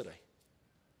reciprocity.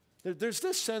 There's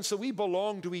this sense that we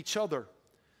belong to each other.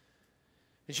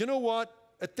 And you know what?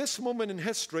 At this moment in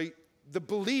history, the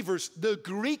believers, the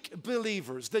Greek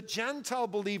believers, the Gentile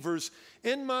believers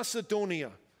in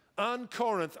Macedonia and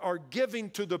Corinth are giving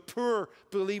to the poor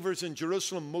believers in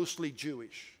Jerusalem, mostly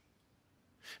Jewish.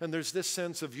 And there's this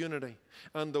sense of unity.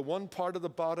 And the one part of the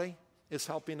body is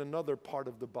helping another part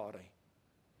of the body.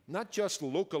 Not just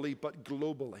locally, but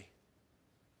globally.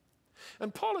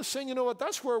 And Paul is saying, you know what,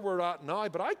 that's where we're at now,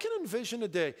 but I can envision a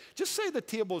day. Just say the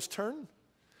tables turn.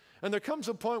 And there comes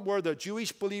a point where the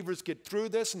Jewish believers get through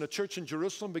this and the church in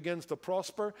Jerusalem begins to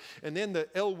prosper. And then the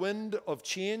ill wind of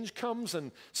change comes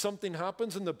and something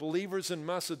happens and the believers in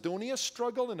Macedonia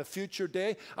struggle in a future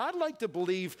day. I'd like to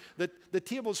believe that the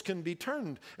tables can be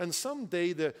turned. And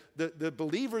someday the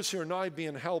believers who are now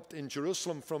being helped in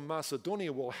Jerusalem from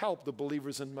Macedonia will help the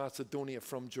believers in Macedonia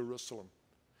from Jerusalem.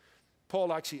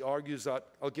 Paul actually argues that.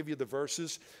 I'll give you the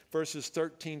verses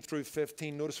 13 through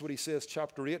 15. Notice what he says,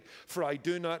 chapter 8. For I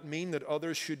do not mean that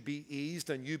others should be eased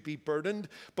and you be burdened,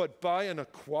 but by an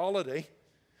equality,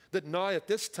 that now at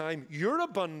this time your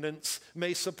abundance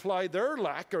may supply their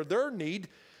lack or their need,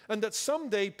 and that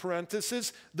someday,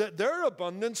 parenthesis, that their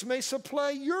abundance may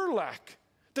supply your lack,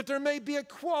 that there may be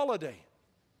equality,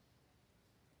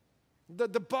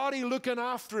 that the body looking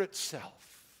after itself.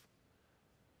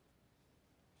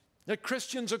 That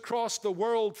Christians across the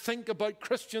world think about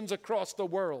Christians across the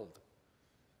world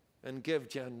and give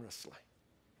generously.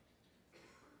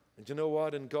 And you know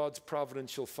what? In God's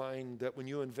providence, you'll find that when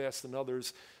you invest in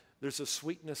others, there's a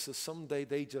sweetness that someday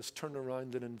they just turn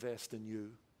around and invest in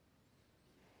you.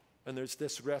 And there's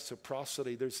this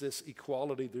reciprocity, there's this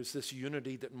equality, there's this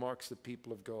unity that marks the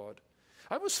people of God.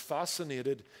 I was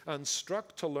fascinated and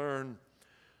struck to learn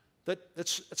that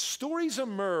stories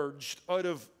emerged out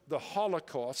of the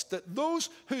Holocaust, that those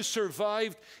who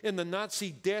survived in the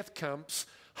Nazi death camps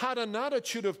had an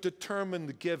attitude of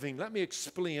determined giving. Let me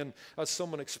explain, as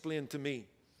someone explained to me.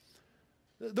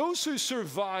 Those who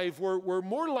survived were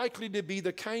more likely to be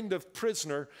the kind of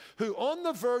prisoner who, on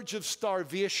the verge of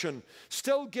starvation,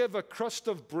 still give a crust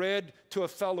of bread to a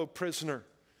fellow prisoner,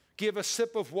 gave a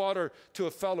sip of water to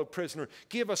a fellow prisoner,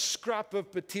 gave a scrap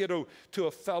of potato to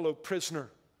a fellow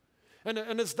prisoner. And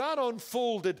as that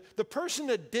unfolded, the person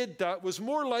that did that was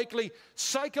more likely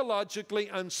psychologically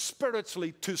and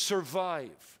spiritually to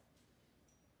survive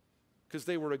because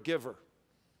they were a giver.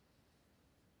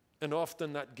 And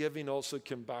often that giving also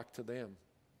came back to them.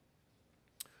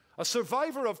 A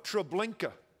survivor of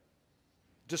Treblinka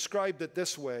described it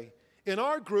this way. In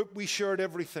our group, we shared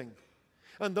everything.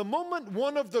 And the moment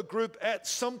one of the group ate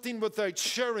something without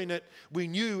sharing it, we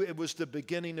knew it was the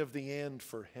beginning of the end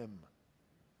for him.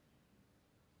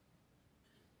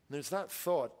 There's that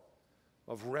thought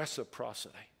of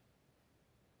reciprocity.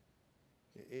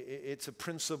 It's a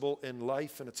principle in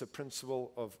life, and it's a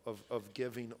principle of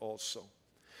giving also.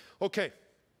 Okay,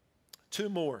 two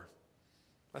more.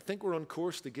 I think we're on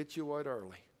course to get you out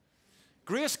early.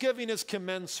 Grace giving is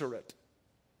commensurate.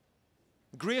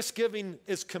 Grace giving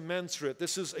is commensurate.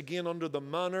 This is, again, under the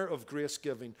manner of grace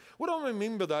giving. What do I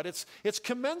mean by that? It's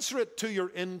commensurate to your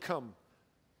income.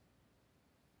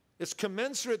 It's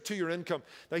commensurate to your income.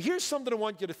 Now, here's something I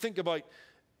want you to think about.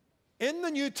 In the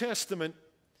New Testament,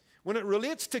 when it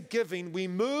relates to giving, we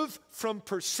move from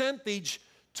percentage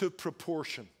to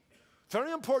proportion.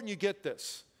 Very important you get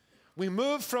this. We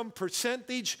move from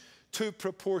percentage to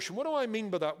proportion. What do I mean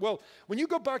by that? Well, when you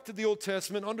go back to the Old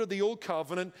Testament, under the Old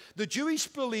Covenant, the Jewish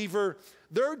believer,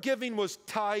 their giving was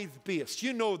tithe-based.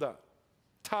 You know that.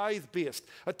 Tithe-based.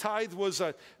 A tithe was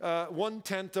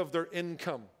 1/10 of their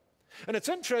income. And it's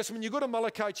interesting, when you go to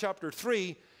Malachi chapter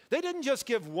 3, they didn't just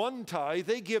give one tithe,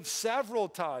 they give several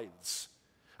tithes.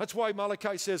 That's why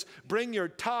Malachi says, bring your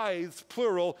tithes,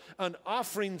 plural, and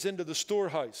offerings into the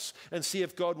storehouse and see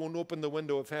if God won't open the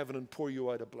window of heaven and pour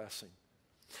you out a blessing.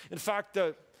 In fact,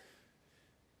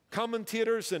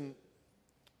 commentators and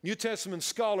New Testament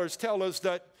scholars tell us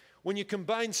that when you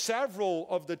combine several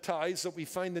of the tithes that we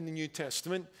find in the New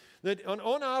Testament, that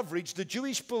on average, the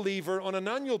Jewish believer on an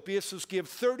annual basis gave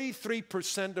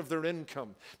 33% of their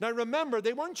income. Now remember,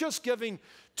 they weren't just giving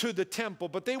to the temple,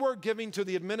 but they were giving to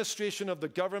the administration of the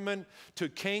government, to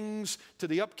kings, to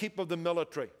the upkeep of the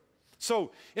military.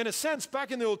 So, in a sense,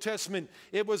 back in the Old Testament,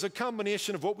 it was a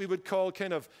combination of what we would call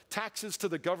kind of taxes to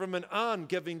the government and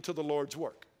giving to the Lord's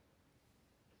work.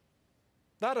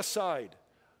 That aside,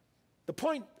 the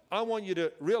point I want you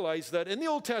to realize that in the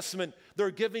Old Testament,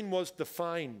 their giving was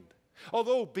defined.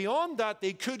 Although beyond that,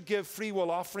 they could give free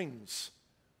will offerings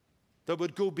that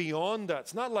would go beyond that.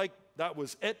 It's not like that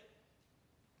was it.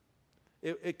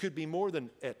 It could be more than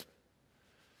it.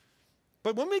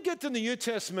 But when we get to the New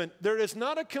Testament, there is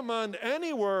not a command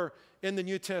anywhere in the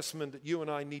New Testament that you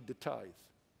and I need to tithe.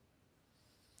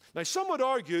 Now, some would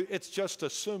argue it's just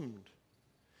assumed.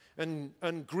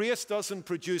 And grace doesn't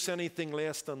produce anything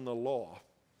less than the law.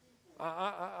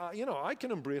 I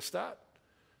can embrace that.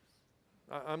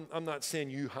 I'm not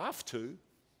saying you have to,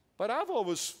 but I've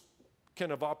always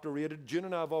kind of operated, June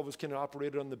and I have always kind of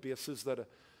operated on the basis that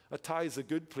a tithe is a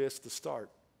good place to start.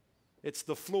 It's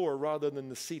the floor rather than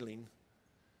the ceiling,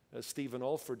 as Stephen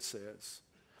Alford says.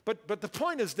 But the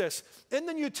point is this, in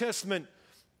the New Testament,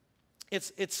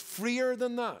 it's freer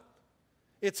than that.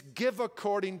 It's give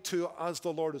according to as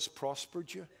the Lord has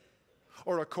prospered you,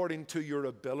 or according to your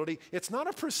ability. It's not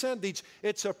a percentage,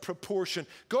 it's a proportion.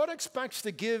 God expects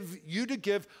you to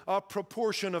give a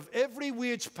proportion of every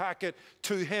wage packet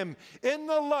to Him in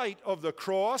the light of the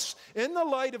cross, in the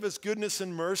light of His goodness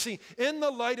and mercy, in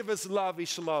the light of His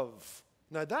lavish love.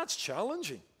 Now that's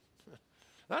challenging.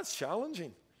 That's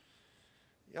challenging.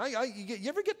 You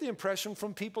ever get the impression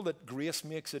from people that grace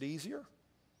makes it easier?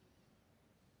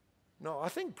 No, I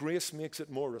think grace makes it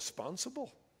more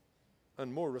responsible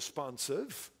and more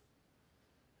responsive.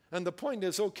 And the point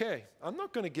is, okay, I'm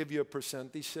not going to give you a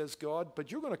percentage, says God,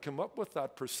 but you're going to come up with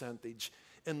that percentage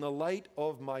in the light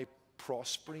of my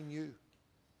prospering you.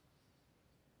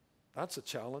 That's a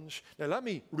challenge. Now let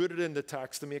me root it in the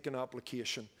text to make an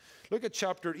application. Look at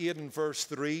chapter 8 and verse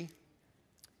 3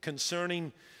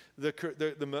 concerning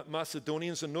the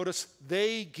Macedonians, and notice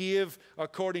they gave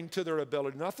according to their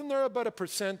ability. Nothing there about a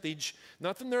percentage,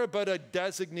 nothing there about a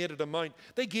designated amount.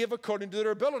 They gave according to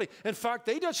their ability. In fact,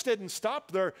 they just didn't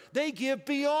stop there. They gave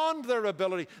beyond their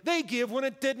ability. They gave when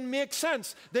it didn't make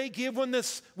sense. They gave when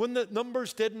the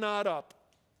numbers didn't add up.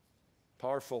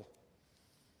 Powerful.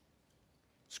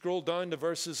 Scroll down to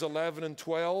verses 11 and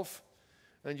 12.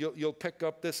 And you'll pick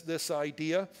up this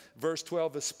idea, verse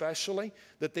 12 especially,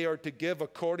 that they are to give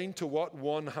according to what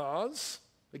one has.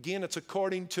 Again, it's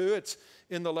according to, it's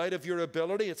in the light of your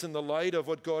ability, it's in the light of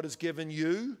what God has given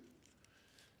you.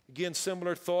 Again,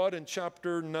 similar thought in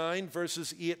chapter 9,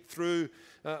 verses 8 through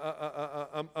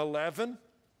 11.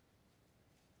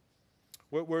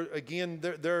 Where again,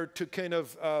 they're to kind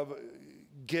of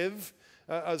give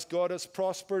as God has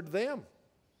prospered them.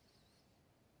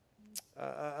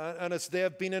 And as they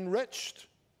have been enriched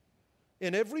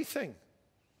in everything.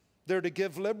 They're to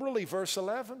give liberally, verse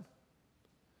 11.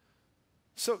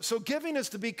 So giving is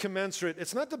to be commensurate.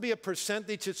 It's not to be a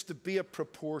percentage, it's to be a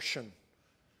proportion.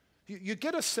 You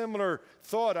get a similar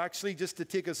thought, actually, just to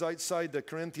take us outside the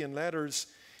Corinthian letters.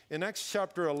 In Acts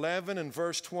chapter 11 and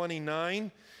verse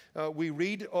 29, we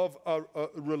read of a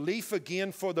relief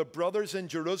again for the brothers in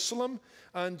Jerusalem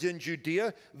and in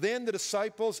Judea. Then the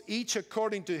disciples, each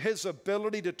according to his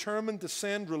ability, determined to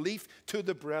send relief to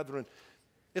the brethren.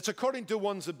 It's according to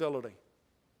one's ability.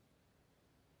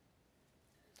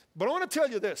 But I want to tell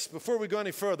you this before we go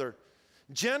any further.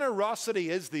 Generosity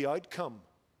is the outcome.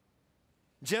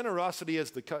 Generosity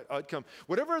is the outcome.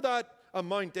 Whatever that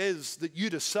amount is that you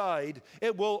decide,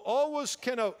 it will always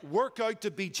kind of work out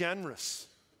to be generous.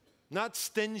 Not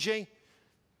stingy,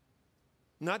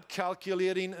 not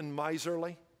calculating and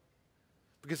miserly.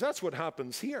 Because that's what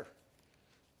happens here.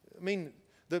 I mean,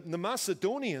 the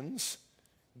Macedonians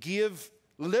gave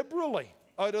liberally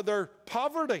out of their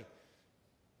poverty,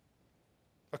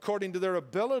 according to their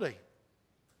ability.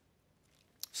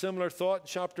 Similar thought in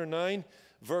chapter 9,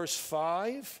 verse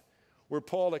 5, where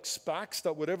Paul expects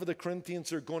that whatever the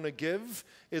Corinthians are going to give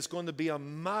is going to be a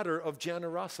matter of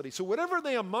generosity. So whatever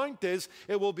the amount is,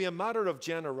 it will be a matter of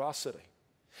generosity.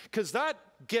 Because that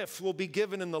gift will be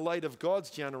given in the light of God's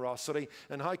generosity.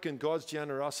 And how can God's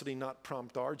generosity not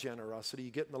prompt our generosity?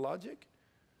 You getting the logic?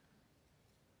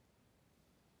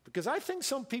 Because I think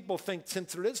some people think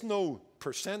since there is no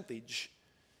percentage,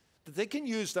 that they can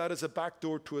use that as a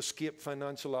backdoor to escape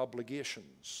financial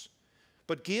obligations.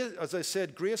 But as I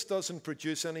said, grace doesn't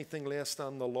produce anything less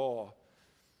than the law.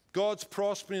 God's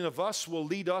prospering of us will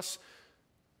lead us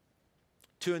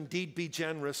to indeed be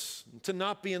generous, to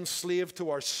not be enslaved to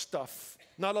our stuff,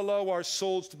 not allow our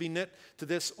souls to be knit to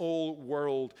this old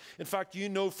world. In fact, you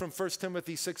know from 1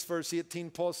 Timothy 6, verse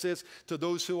 18, Paul says, to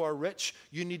those who are rich,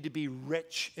 you need to be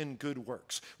rich in good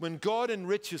works. When God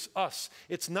enriches us,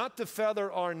 it's not to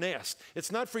feather our nest.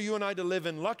 It's not for you and I to live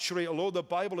in luxury, although the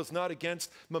Bible is not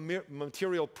against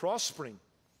material prospering.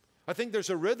 I think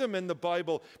there's a rhythm in the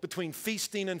Bible between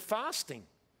feasting and fasting.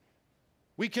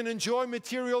 We can enjoy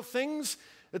material things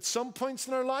at some points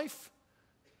in our life.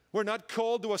 We're not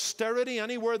called to austerity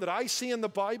anywhere that I see in the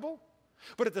Bible.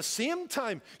 But at the same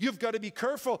time, you've got to be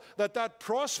careful that that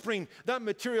prospering, that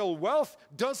material wealth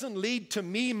doesn't lead to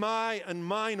me, my, and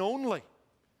mine only.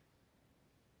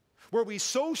 Where we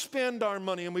so spend our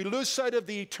money and we lose sight of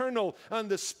the eternal and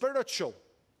the spiritual.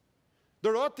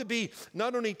 There ought to be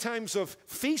not only times of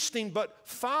feasting, but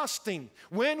fasting.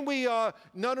 When we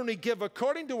not only give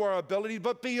according to our ability,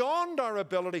 but beyond our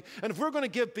ability. And if we're going to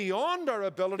give beyond our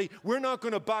ability, we're not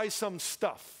going to buy some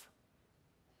stuff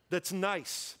that's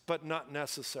nice, but not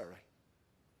necessary.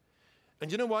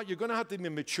 And you know what? You're going to have to be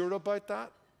mature about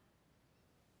that.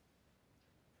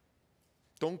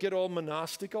 Don't get all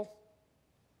monastical.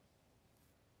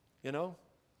 You know?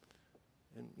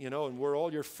 And where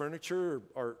all your furniture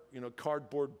are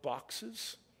cardboard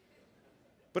boxes.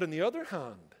 But on the other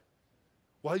hand,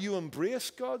 while you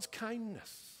embrace God's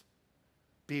kindness,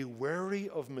 be wary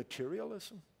of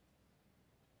materialism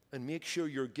and make sure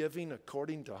you're giving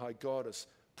according to how God has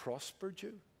prospered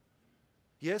you.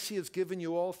 Yes, He has given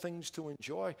you all things to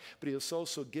enjoy, but He has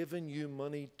also given you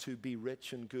money to be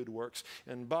rich in good works.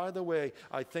 And by the way,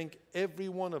 I think every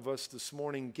one of us this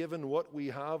morning, given what we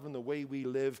have and the way we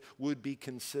live, would be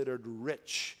considered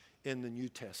rich in the New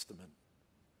Testament.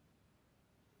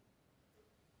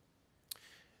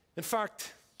 In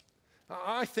fact,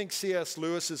 I think C.S.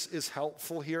 Lewis is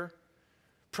helpful here.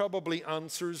 Probably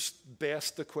answers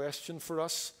best the question for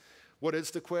us. What is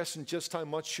the question? Just how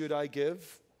much should I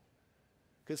give?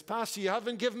 Because, Pastor, you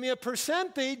haven't given me a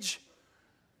percentage.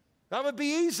 That would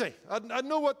be easy. I'd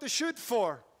know what to shoot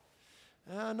for.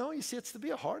 No, you see, it's to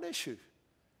be a heart issue.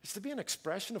 It's to be an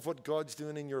expression of what God's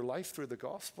doing in your life through the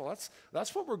gospel.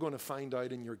 That's what we're going to find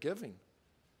out in your giving.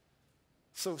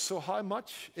 So how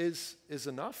much is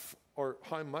enough, or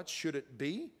how much should it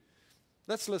be?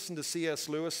 Let's listen to C.S.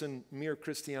 Lewis in Mere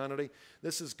Christianity.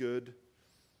 This is good.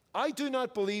 I do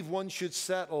not believe one should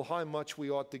settle how much we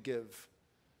ought to give.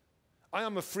 I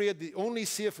am afraid the only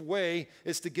safe way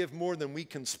is to give more than we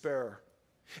can spare.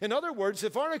 In other words,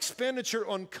 if our expenditure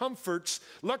on comforts,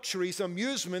 luxuries,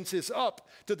 amusements is up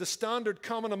to the standard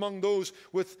common among those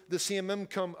with the same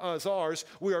income as ours,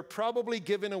 we are probably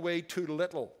giving away too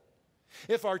little.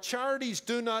 If our charities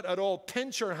do not at all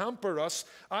pinch or hamper us,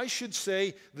 I should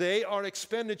say our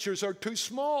expenditures are too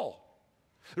small.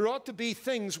 There ought to be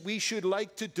things we should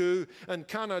like to do and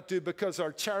cannot do because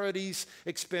our charities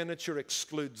expenditure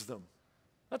excludes them.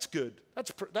 That's good.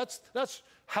 That's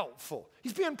helpful.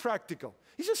 He's being practical.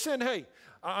 He's just saying, hey,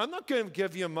 I'm not going to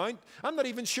give you an amount. I'm not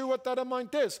even sure what that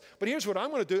amount is. But here's what I'm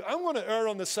going to do. I'm going to err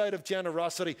on the side of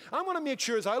generosity. I'm going to make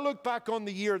sure as I look back on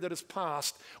the year that has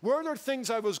passed, were there things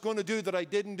I was going to do that I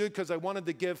didn't do because I wanted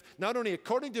to give not only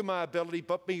according to my ability,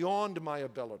 but beyond my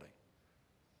ability?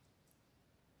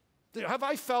 Have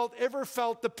I ever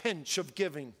felt the pinch of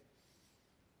giving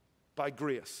by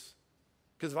grace?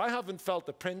 Because if I haven't felt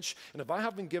the pinch, and if I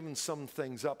haven't given some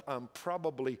things up, I'm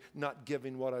probably not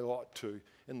giving what I ought to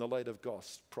in the light of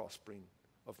God's prospering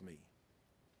of me.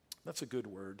 That's a good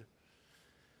word.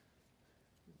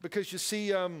 Because you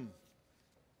see,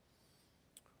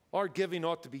 our giving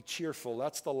ought to be cheerful.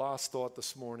 That's the last thought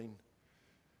this morning.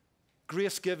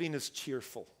 Grace giving is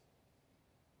cheerful.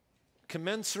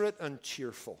 Commensurate and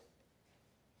cheerful.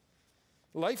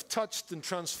 Life touched and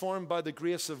transformed by the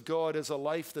grace of God is a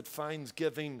life that finds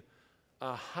giving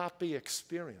a happy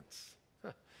experience.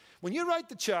 When you write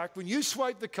the check, when you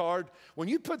swipe the card, when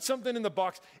you put something in the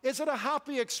box, is it a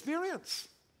happy experience?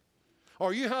 Or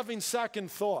are you having second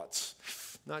thoughts?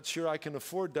 Not sure I can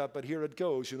afford that, but here it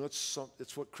goes.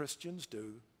 It's what Christians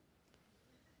do.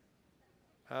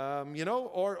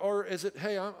 Or is it,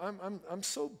 hey, I'm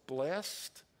so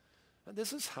blessed.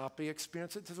 This is happy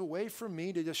experience. It's a way for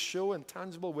me to just show in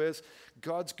tangible ways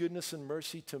God's goodness and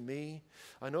mercy to me.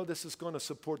 I know this is going to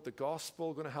support the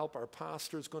gospel, going to help our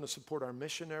pastors, going to support our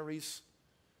missionaries,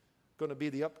 going to be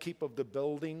the upkeep of the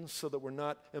buildings so that we're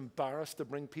not embarrassed to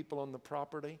bring people on the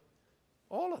property.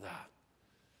 All of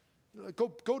that.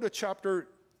 Go to chapter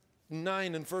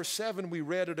 9 and verse 7. We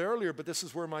read it earlier, but this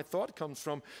is where my thought comes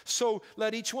from. So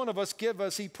let each one of us give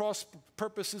as he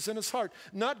purposes in his heart,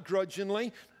 not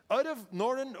grudgingly, out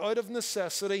of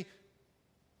necessity,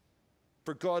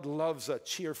 For God loves a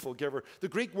cheerful giver. The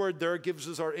Greek word there gives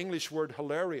us our English word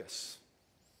hilarious.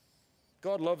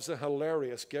 God loves a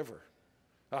hilarious giver,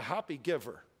 a happy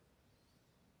giver.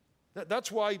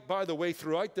 That's why, by the way,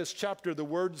 throughout this chapter, the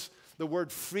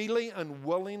word freely and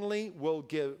willingly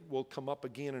will come up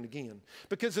again and again.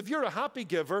 Because if you're a happy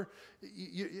giver,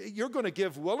 you're going to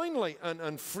give willingly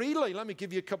and freely. Let me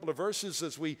give you a couple of verses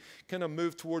as we kind of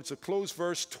move towards a close.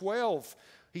 Verse 12,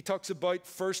 he talks about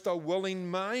first a willing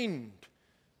mind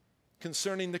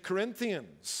concerning the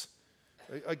Corinthians.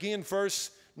 Again, verse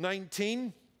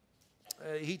 19,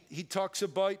 he talks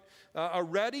about a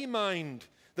ready mind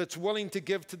that's willing to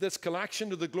give to this collection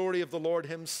to the glory of the Lord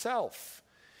himself.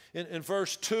 In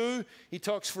verse 2, he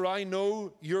talks, for I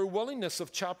know your willingness,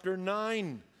 of chapter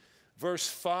 9. Verse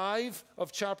 5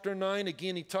 of chapter 9,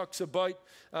 again, he talks about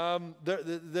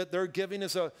that their giving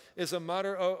is a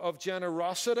matter of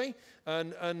generosity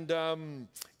and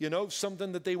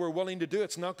something that they were willing to do.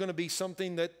 It's not going to be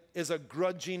something that is a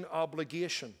grudging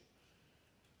obligation.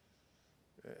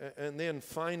 And then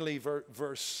finally,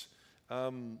 verse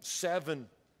 7,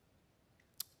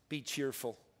 be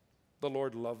cheerful. The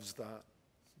Lord loves that.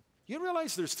 You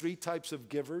realize there's 3 types of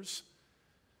givers?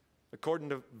 According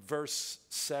to verse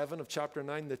 7 of chapter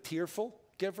 9, the tearful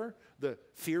giver, the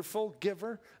fearful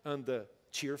giver, and the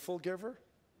cheerful giver.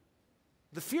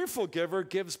 The fearful giver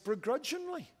gives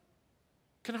begrudgingly,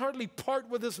 can hardly part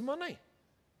with his money.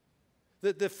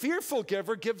 The fearful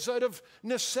giver gives out of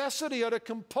necessity, out of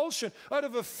compulsion, out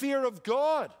of a fear of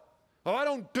God. Oh, I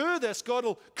don't do this, God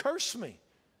will curse me.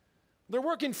 They're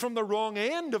working from the wrong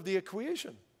end of the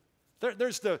equation.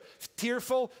 There's the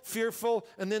tearful, fearful,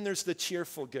 and then there's the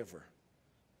cheerful giver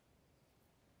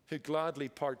who gladly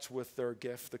parts with their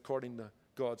gift according to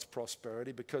God's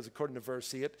prosperity, because according to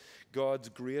verse 8, God's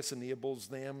grace enables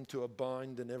them to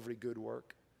abound in every good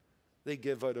work. They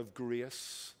give out of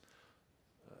grace,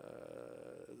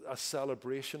 a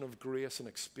celebration of grace, an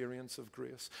experience of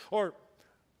grace. Or,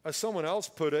 as someone else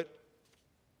put it,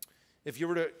 if you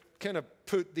were to kind of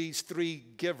put these 3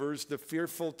 givers, the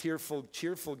fearful, tearful,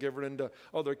 cheerful giver, into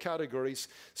other categories,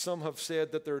 some have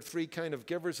said that there are 3 kind of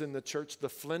givers in the church: the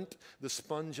flint, the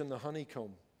sponge, and the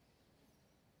honeycomb.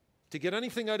 To get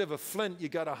anything out of a flint, you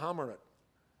got to hammer it.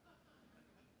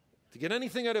 To get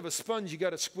anything out of a sponge, you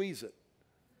got to squeeze it.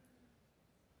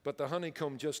 But the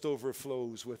honeycomb just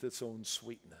overflows with its own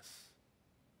sweetness.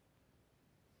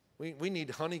 We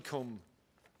need honeycomb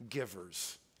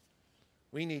givers.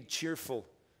 We need cheerful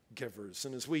givers.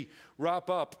 And as we wrap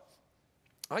up,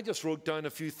 I just wrote down a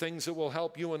few things that will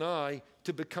help you and I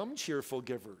to become cheerful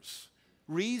givers.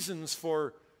 Reasons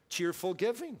for cheerful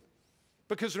giving.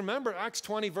 Because remember, Acts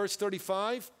 20, verse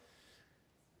 35,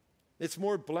 it's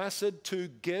more blessed to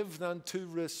give than to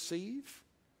receive.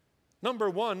 Number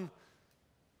 1,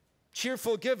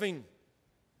 cheerful giving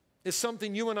is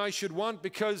something you and I should want,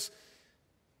 because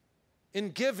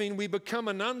in giving we become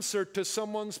an answer to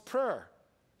someone's prayer.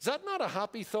 Is that not a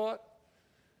happy thought?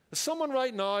 Someone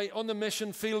right now on the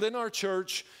mission field in our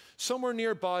church, somewhere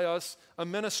nearby us, a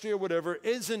ministry or whatever,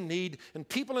 is in need, and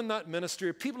people in that ministry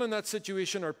or people in that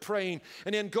situation are praying,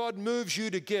 and then God moves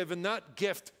you to give, and that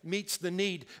gift meets the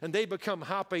need, and they become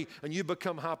happy, and you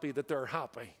become happy that they're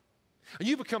happy. And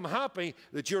you become happy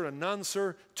that you're an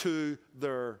answer to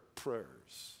their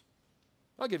prayers.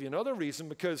 I'll give you another reason,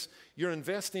 because you're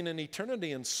investing in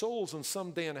eternity and souls, and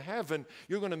someday in heaven,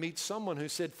 you're going to meet someone who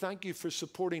said, thank you for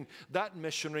supporting that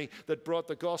missionary that brought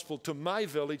the gospel to my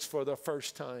village for the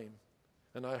first time,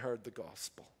 and I heard the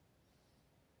gospel.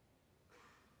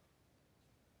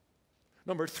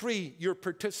 Number 3, you're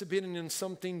participating in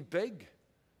something big.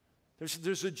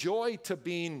 There's a joy to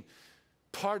being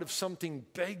part of something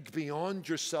big beyond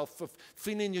yourself, of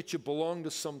feeling that you belong to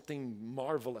something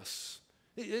marvelous.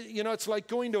 You know, it's like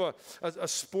going to a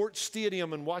sports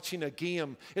stadium and watching a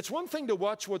game. It's one thing to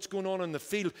watch what's going on in the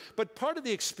field, but part of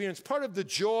the experience, part of the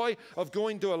joy of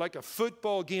going to a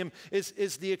football game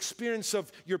is the experience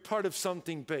of you're part of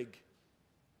something big.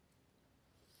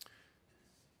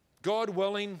 God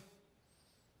willing,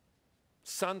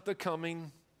 Santa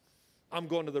coming, I'm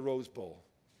going to the Rose Bowl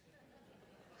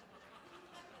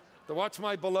to watch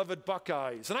my beloved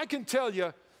Buckeyes. And I can tell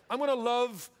you, I'm going to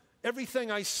love everything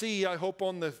I see, I hope,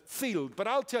 on the field. But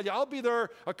I'll tell you, I'll be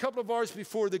there a couple of hours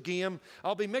before the game.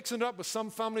 I'll be mixing it up with some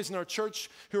families in our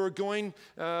church who are going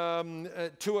to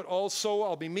it also.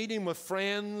 I'll be meeting with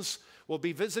friends. We'll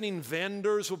be visiting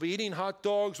vendors. We'll be eating hot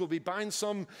dogs. We'll be buying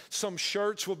some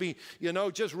shirts. We'll be,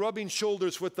 just rubbing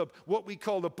shoulders with what we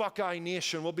call the Buckeye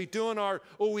Nation. We'll be doing our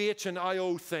OH and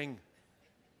IO thing.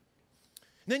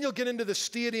 And then you'll get into the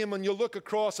stadium and you'll look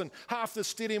across and half the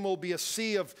stadium will be a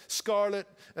sea of scarlet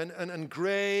and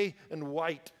gray and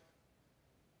white.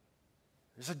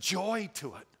 There's a joy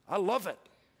to it. I love it.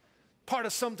 Part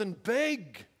of something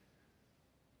big.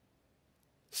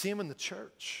 Same in the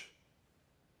church.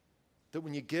 That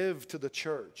when you give to the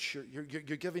church, you're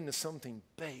giving to something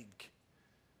big.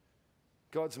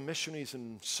 God's missionaries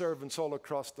and servants all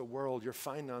across the world, you're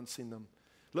financing them.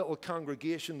 Little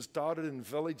congregations dotted in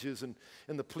villages and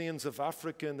in the plains of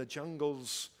Africa, in the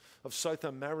jungles of South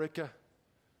America,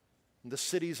 in the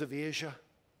cities of Asia.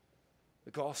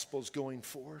 The gospel's going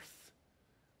forth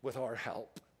with our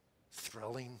help.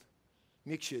 Thrilling.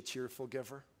 Makes you a cheerful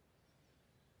giver.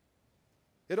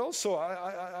 It also,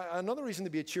 another reason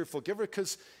to be a cheerful giver,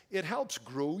 because it helps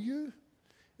grow you.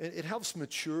 It helps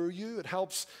mature you. It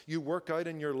helps you work out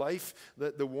in your life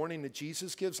the warning that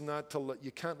Jesus gives,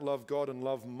 you can't love God and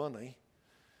love money.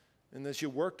 And as you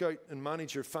work out and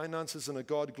manage your finances in a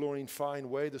God-glorifying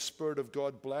way, the Spirit of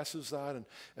God blesses that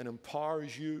and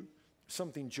empowers you.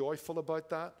 Something joyful about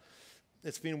that.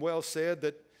 It's been well said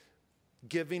that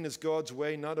giving is God's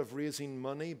way, not of raising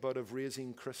money, but of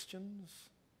raising Christians.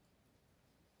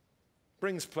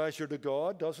 Brings pleasure to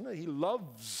God, doesn't it? He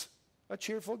loves a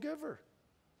cheerful giver.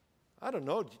 I don't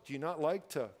know, do you not like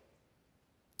to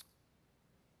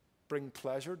bring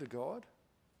pleasure to God?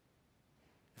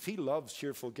 If he loves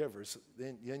cheerful givers,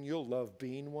 then you'll love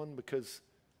being one, because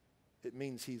it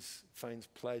means he finds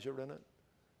pleasure in it.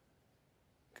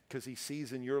 Because he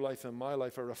sees in your life and my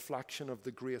life a reflection of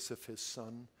the grace of his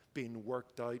Son being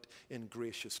worked out in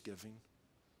gracious giving.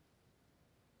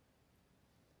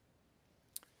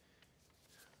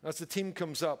 As the team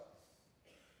comes up,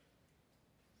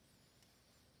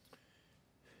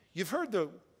 you've heard the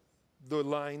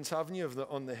lines, haven't you,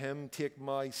 on the hymn, "Take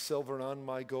my silver and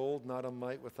my gold, not a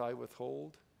mite with I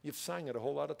withhold." You've sang it a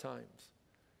whole lot of times.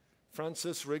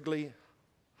 Frances Wrigley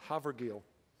Havergale,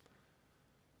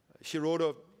 she wrote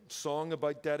a song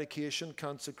about dedication,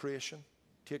 consecration.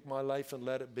 Take my life and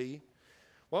let it be.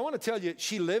 Well, I want to tell you,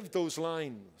 she lived those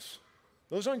lines.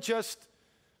 Those aren't just,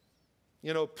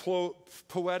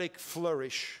 poetic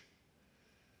flourish.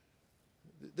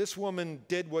 This woman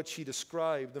did what she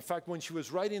described. In fact, when she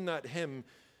was writing that hymn,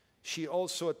 she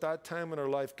also at that time in her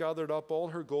life gathered up all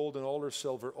her gold and all her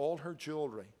silver, all her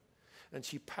jewelry, and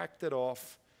she packed it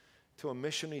off to a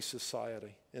missionary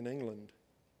society in England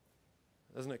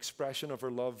as an expression of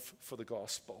her love for the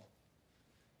gospel.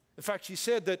 In fact, she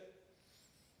said that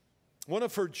one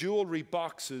of her jewelry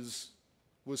boxes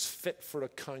was fit for a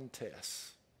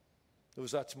countess. There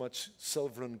was that much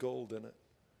silver and gold in it.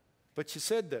 But she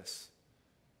said this: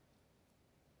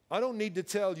 "I don't need to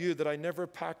tell you that I never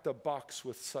packed a box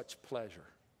with such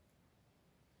pleasure."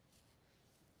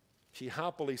 She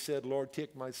happily said, "Lord,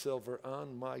 take my silver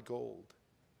and my gold.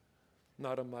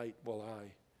 Not a mite will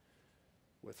I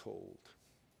withhold."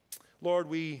 Lord,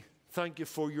 we thank you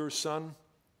for your Son,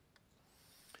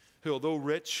 who, although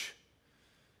rich,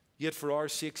 yet for our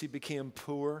sakes he became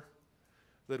poor,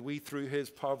 that we through his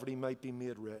poverty might be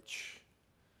made rich.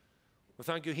 We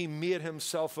thank you, he made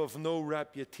himself of no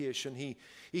reputation.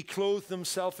 He clothed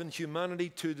himself in humanity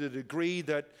to the degree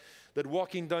that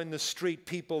walking down the street,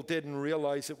 people didn't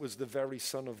realize it was the very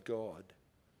Son of God.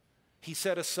 He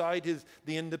set aside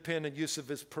the independent use of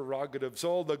his prerogatives.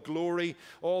 All the glory,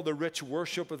 all the rich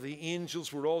worship of the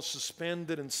angels were all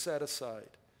suspended and set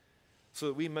aside, so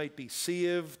that we might be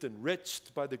saved,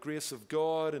 enriched by the grace of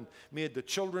God, and made the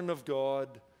children of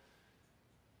God.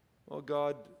 Oh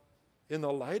God, in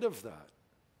the light of that,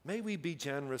 may we be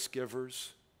generous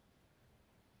givers.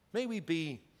 May we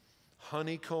be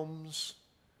honeycombs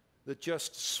that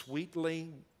just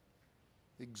sweetly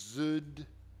exude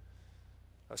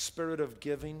a spirit of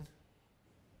giving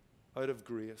out of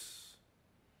grace.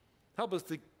 Help us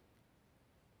to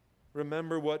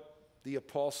remember what the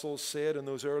apostles said in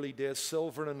those early days: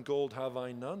 "Silver and gold have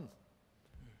I none,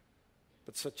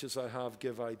 but such as I have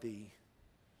give I thee.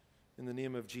 In the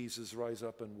name of Jesus, rise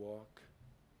up and walk."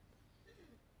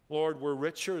 Lord, we're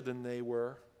richer than they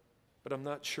were, but I'm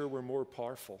not sure we're more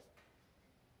powerful.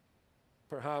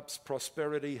 Perhaps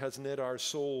prosperity has knit our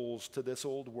souls to this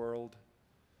old world.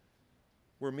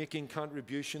 We're making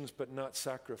contributions, but not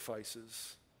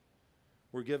sacrifices.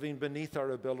 We're giving beneath our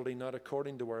ability, not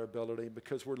according to our ability,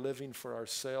 because we're living for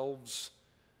ourselves.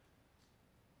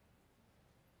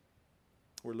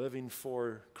 We're living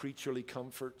for creaturely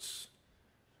comforts,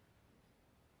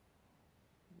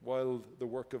 while the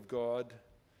work of God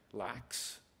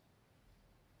lacks.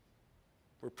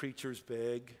 Where preachers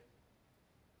beg,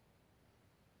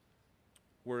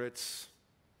 where it's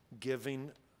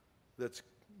giving that's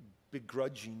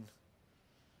begrudging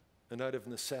and out of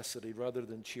necessity rather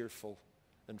than cheerful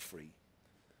and free.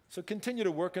 So continue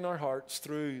to work in our hearts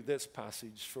through this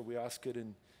passage, for we ask it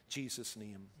in Jesus'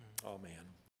 name.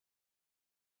 Amen.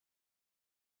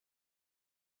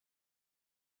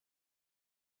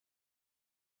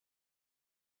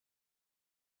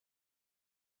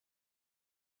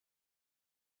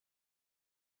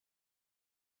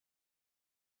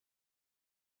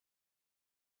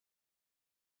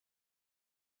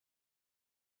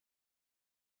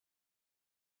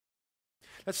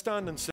 Let's stand and sing.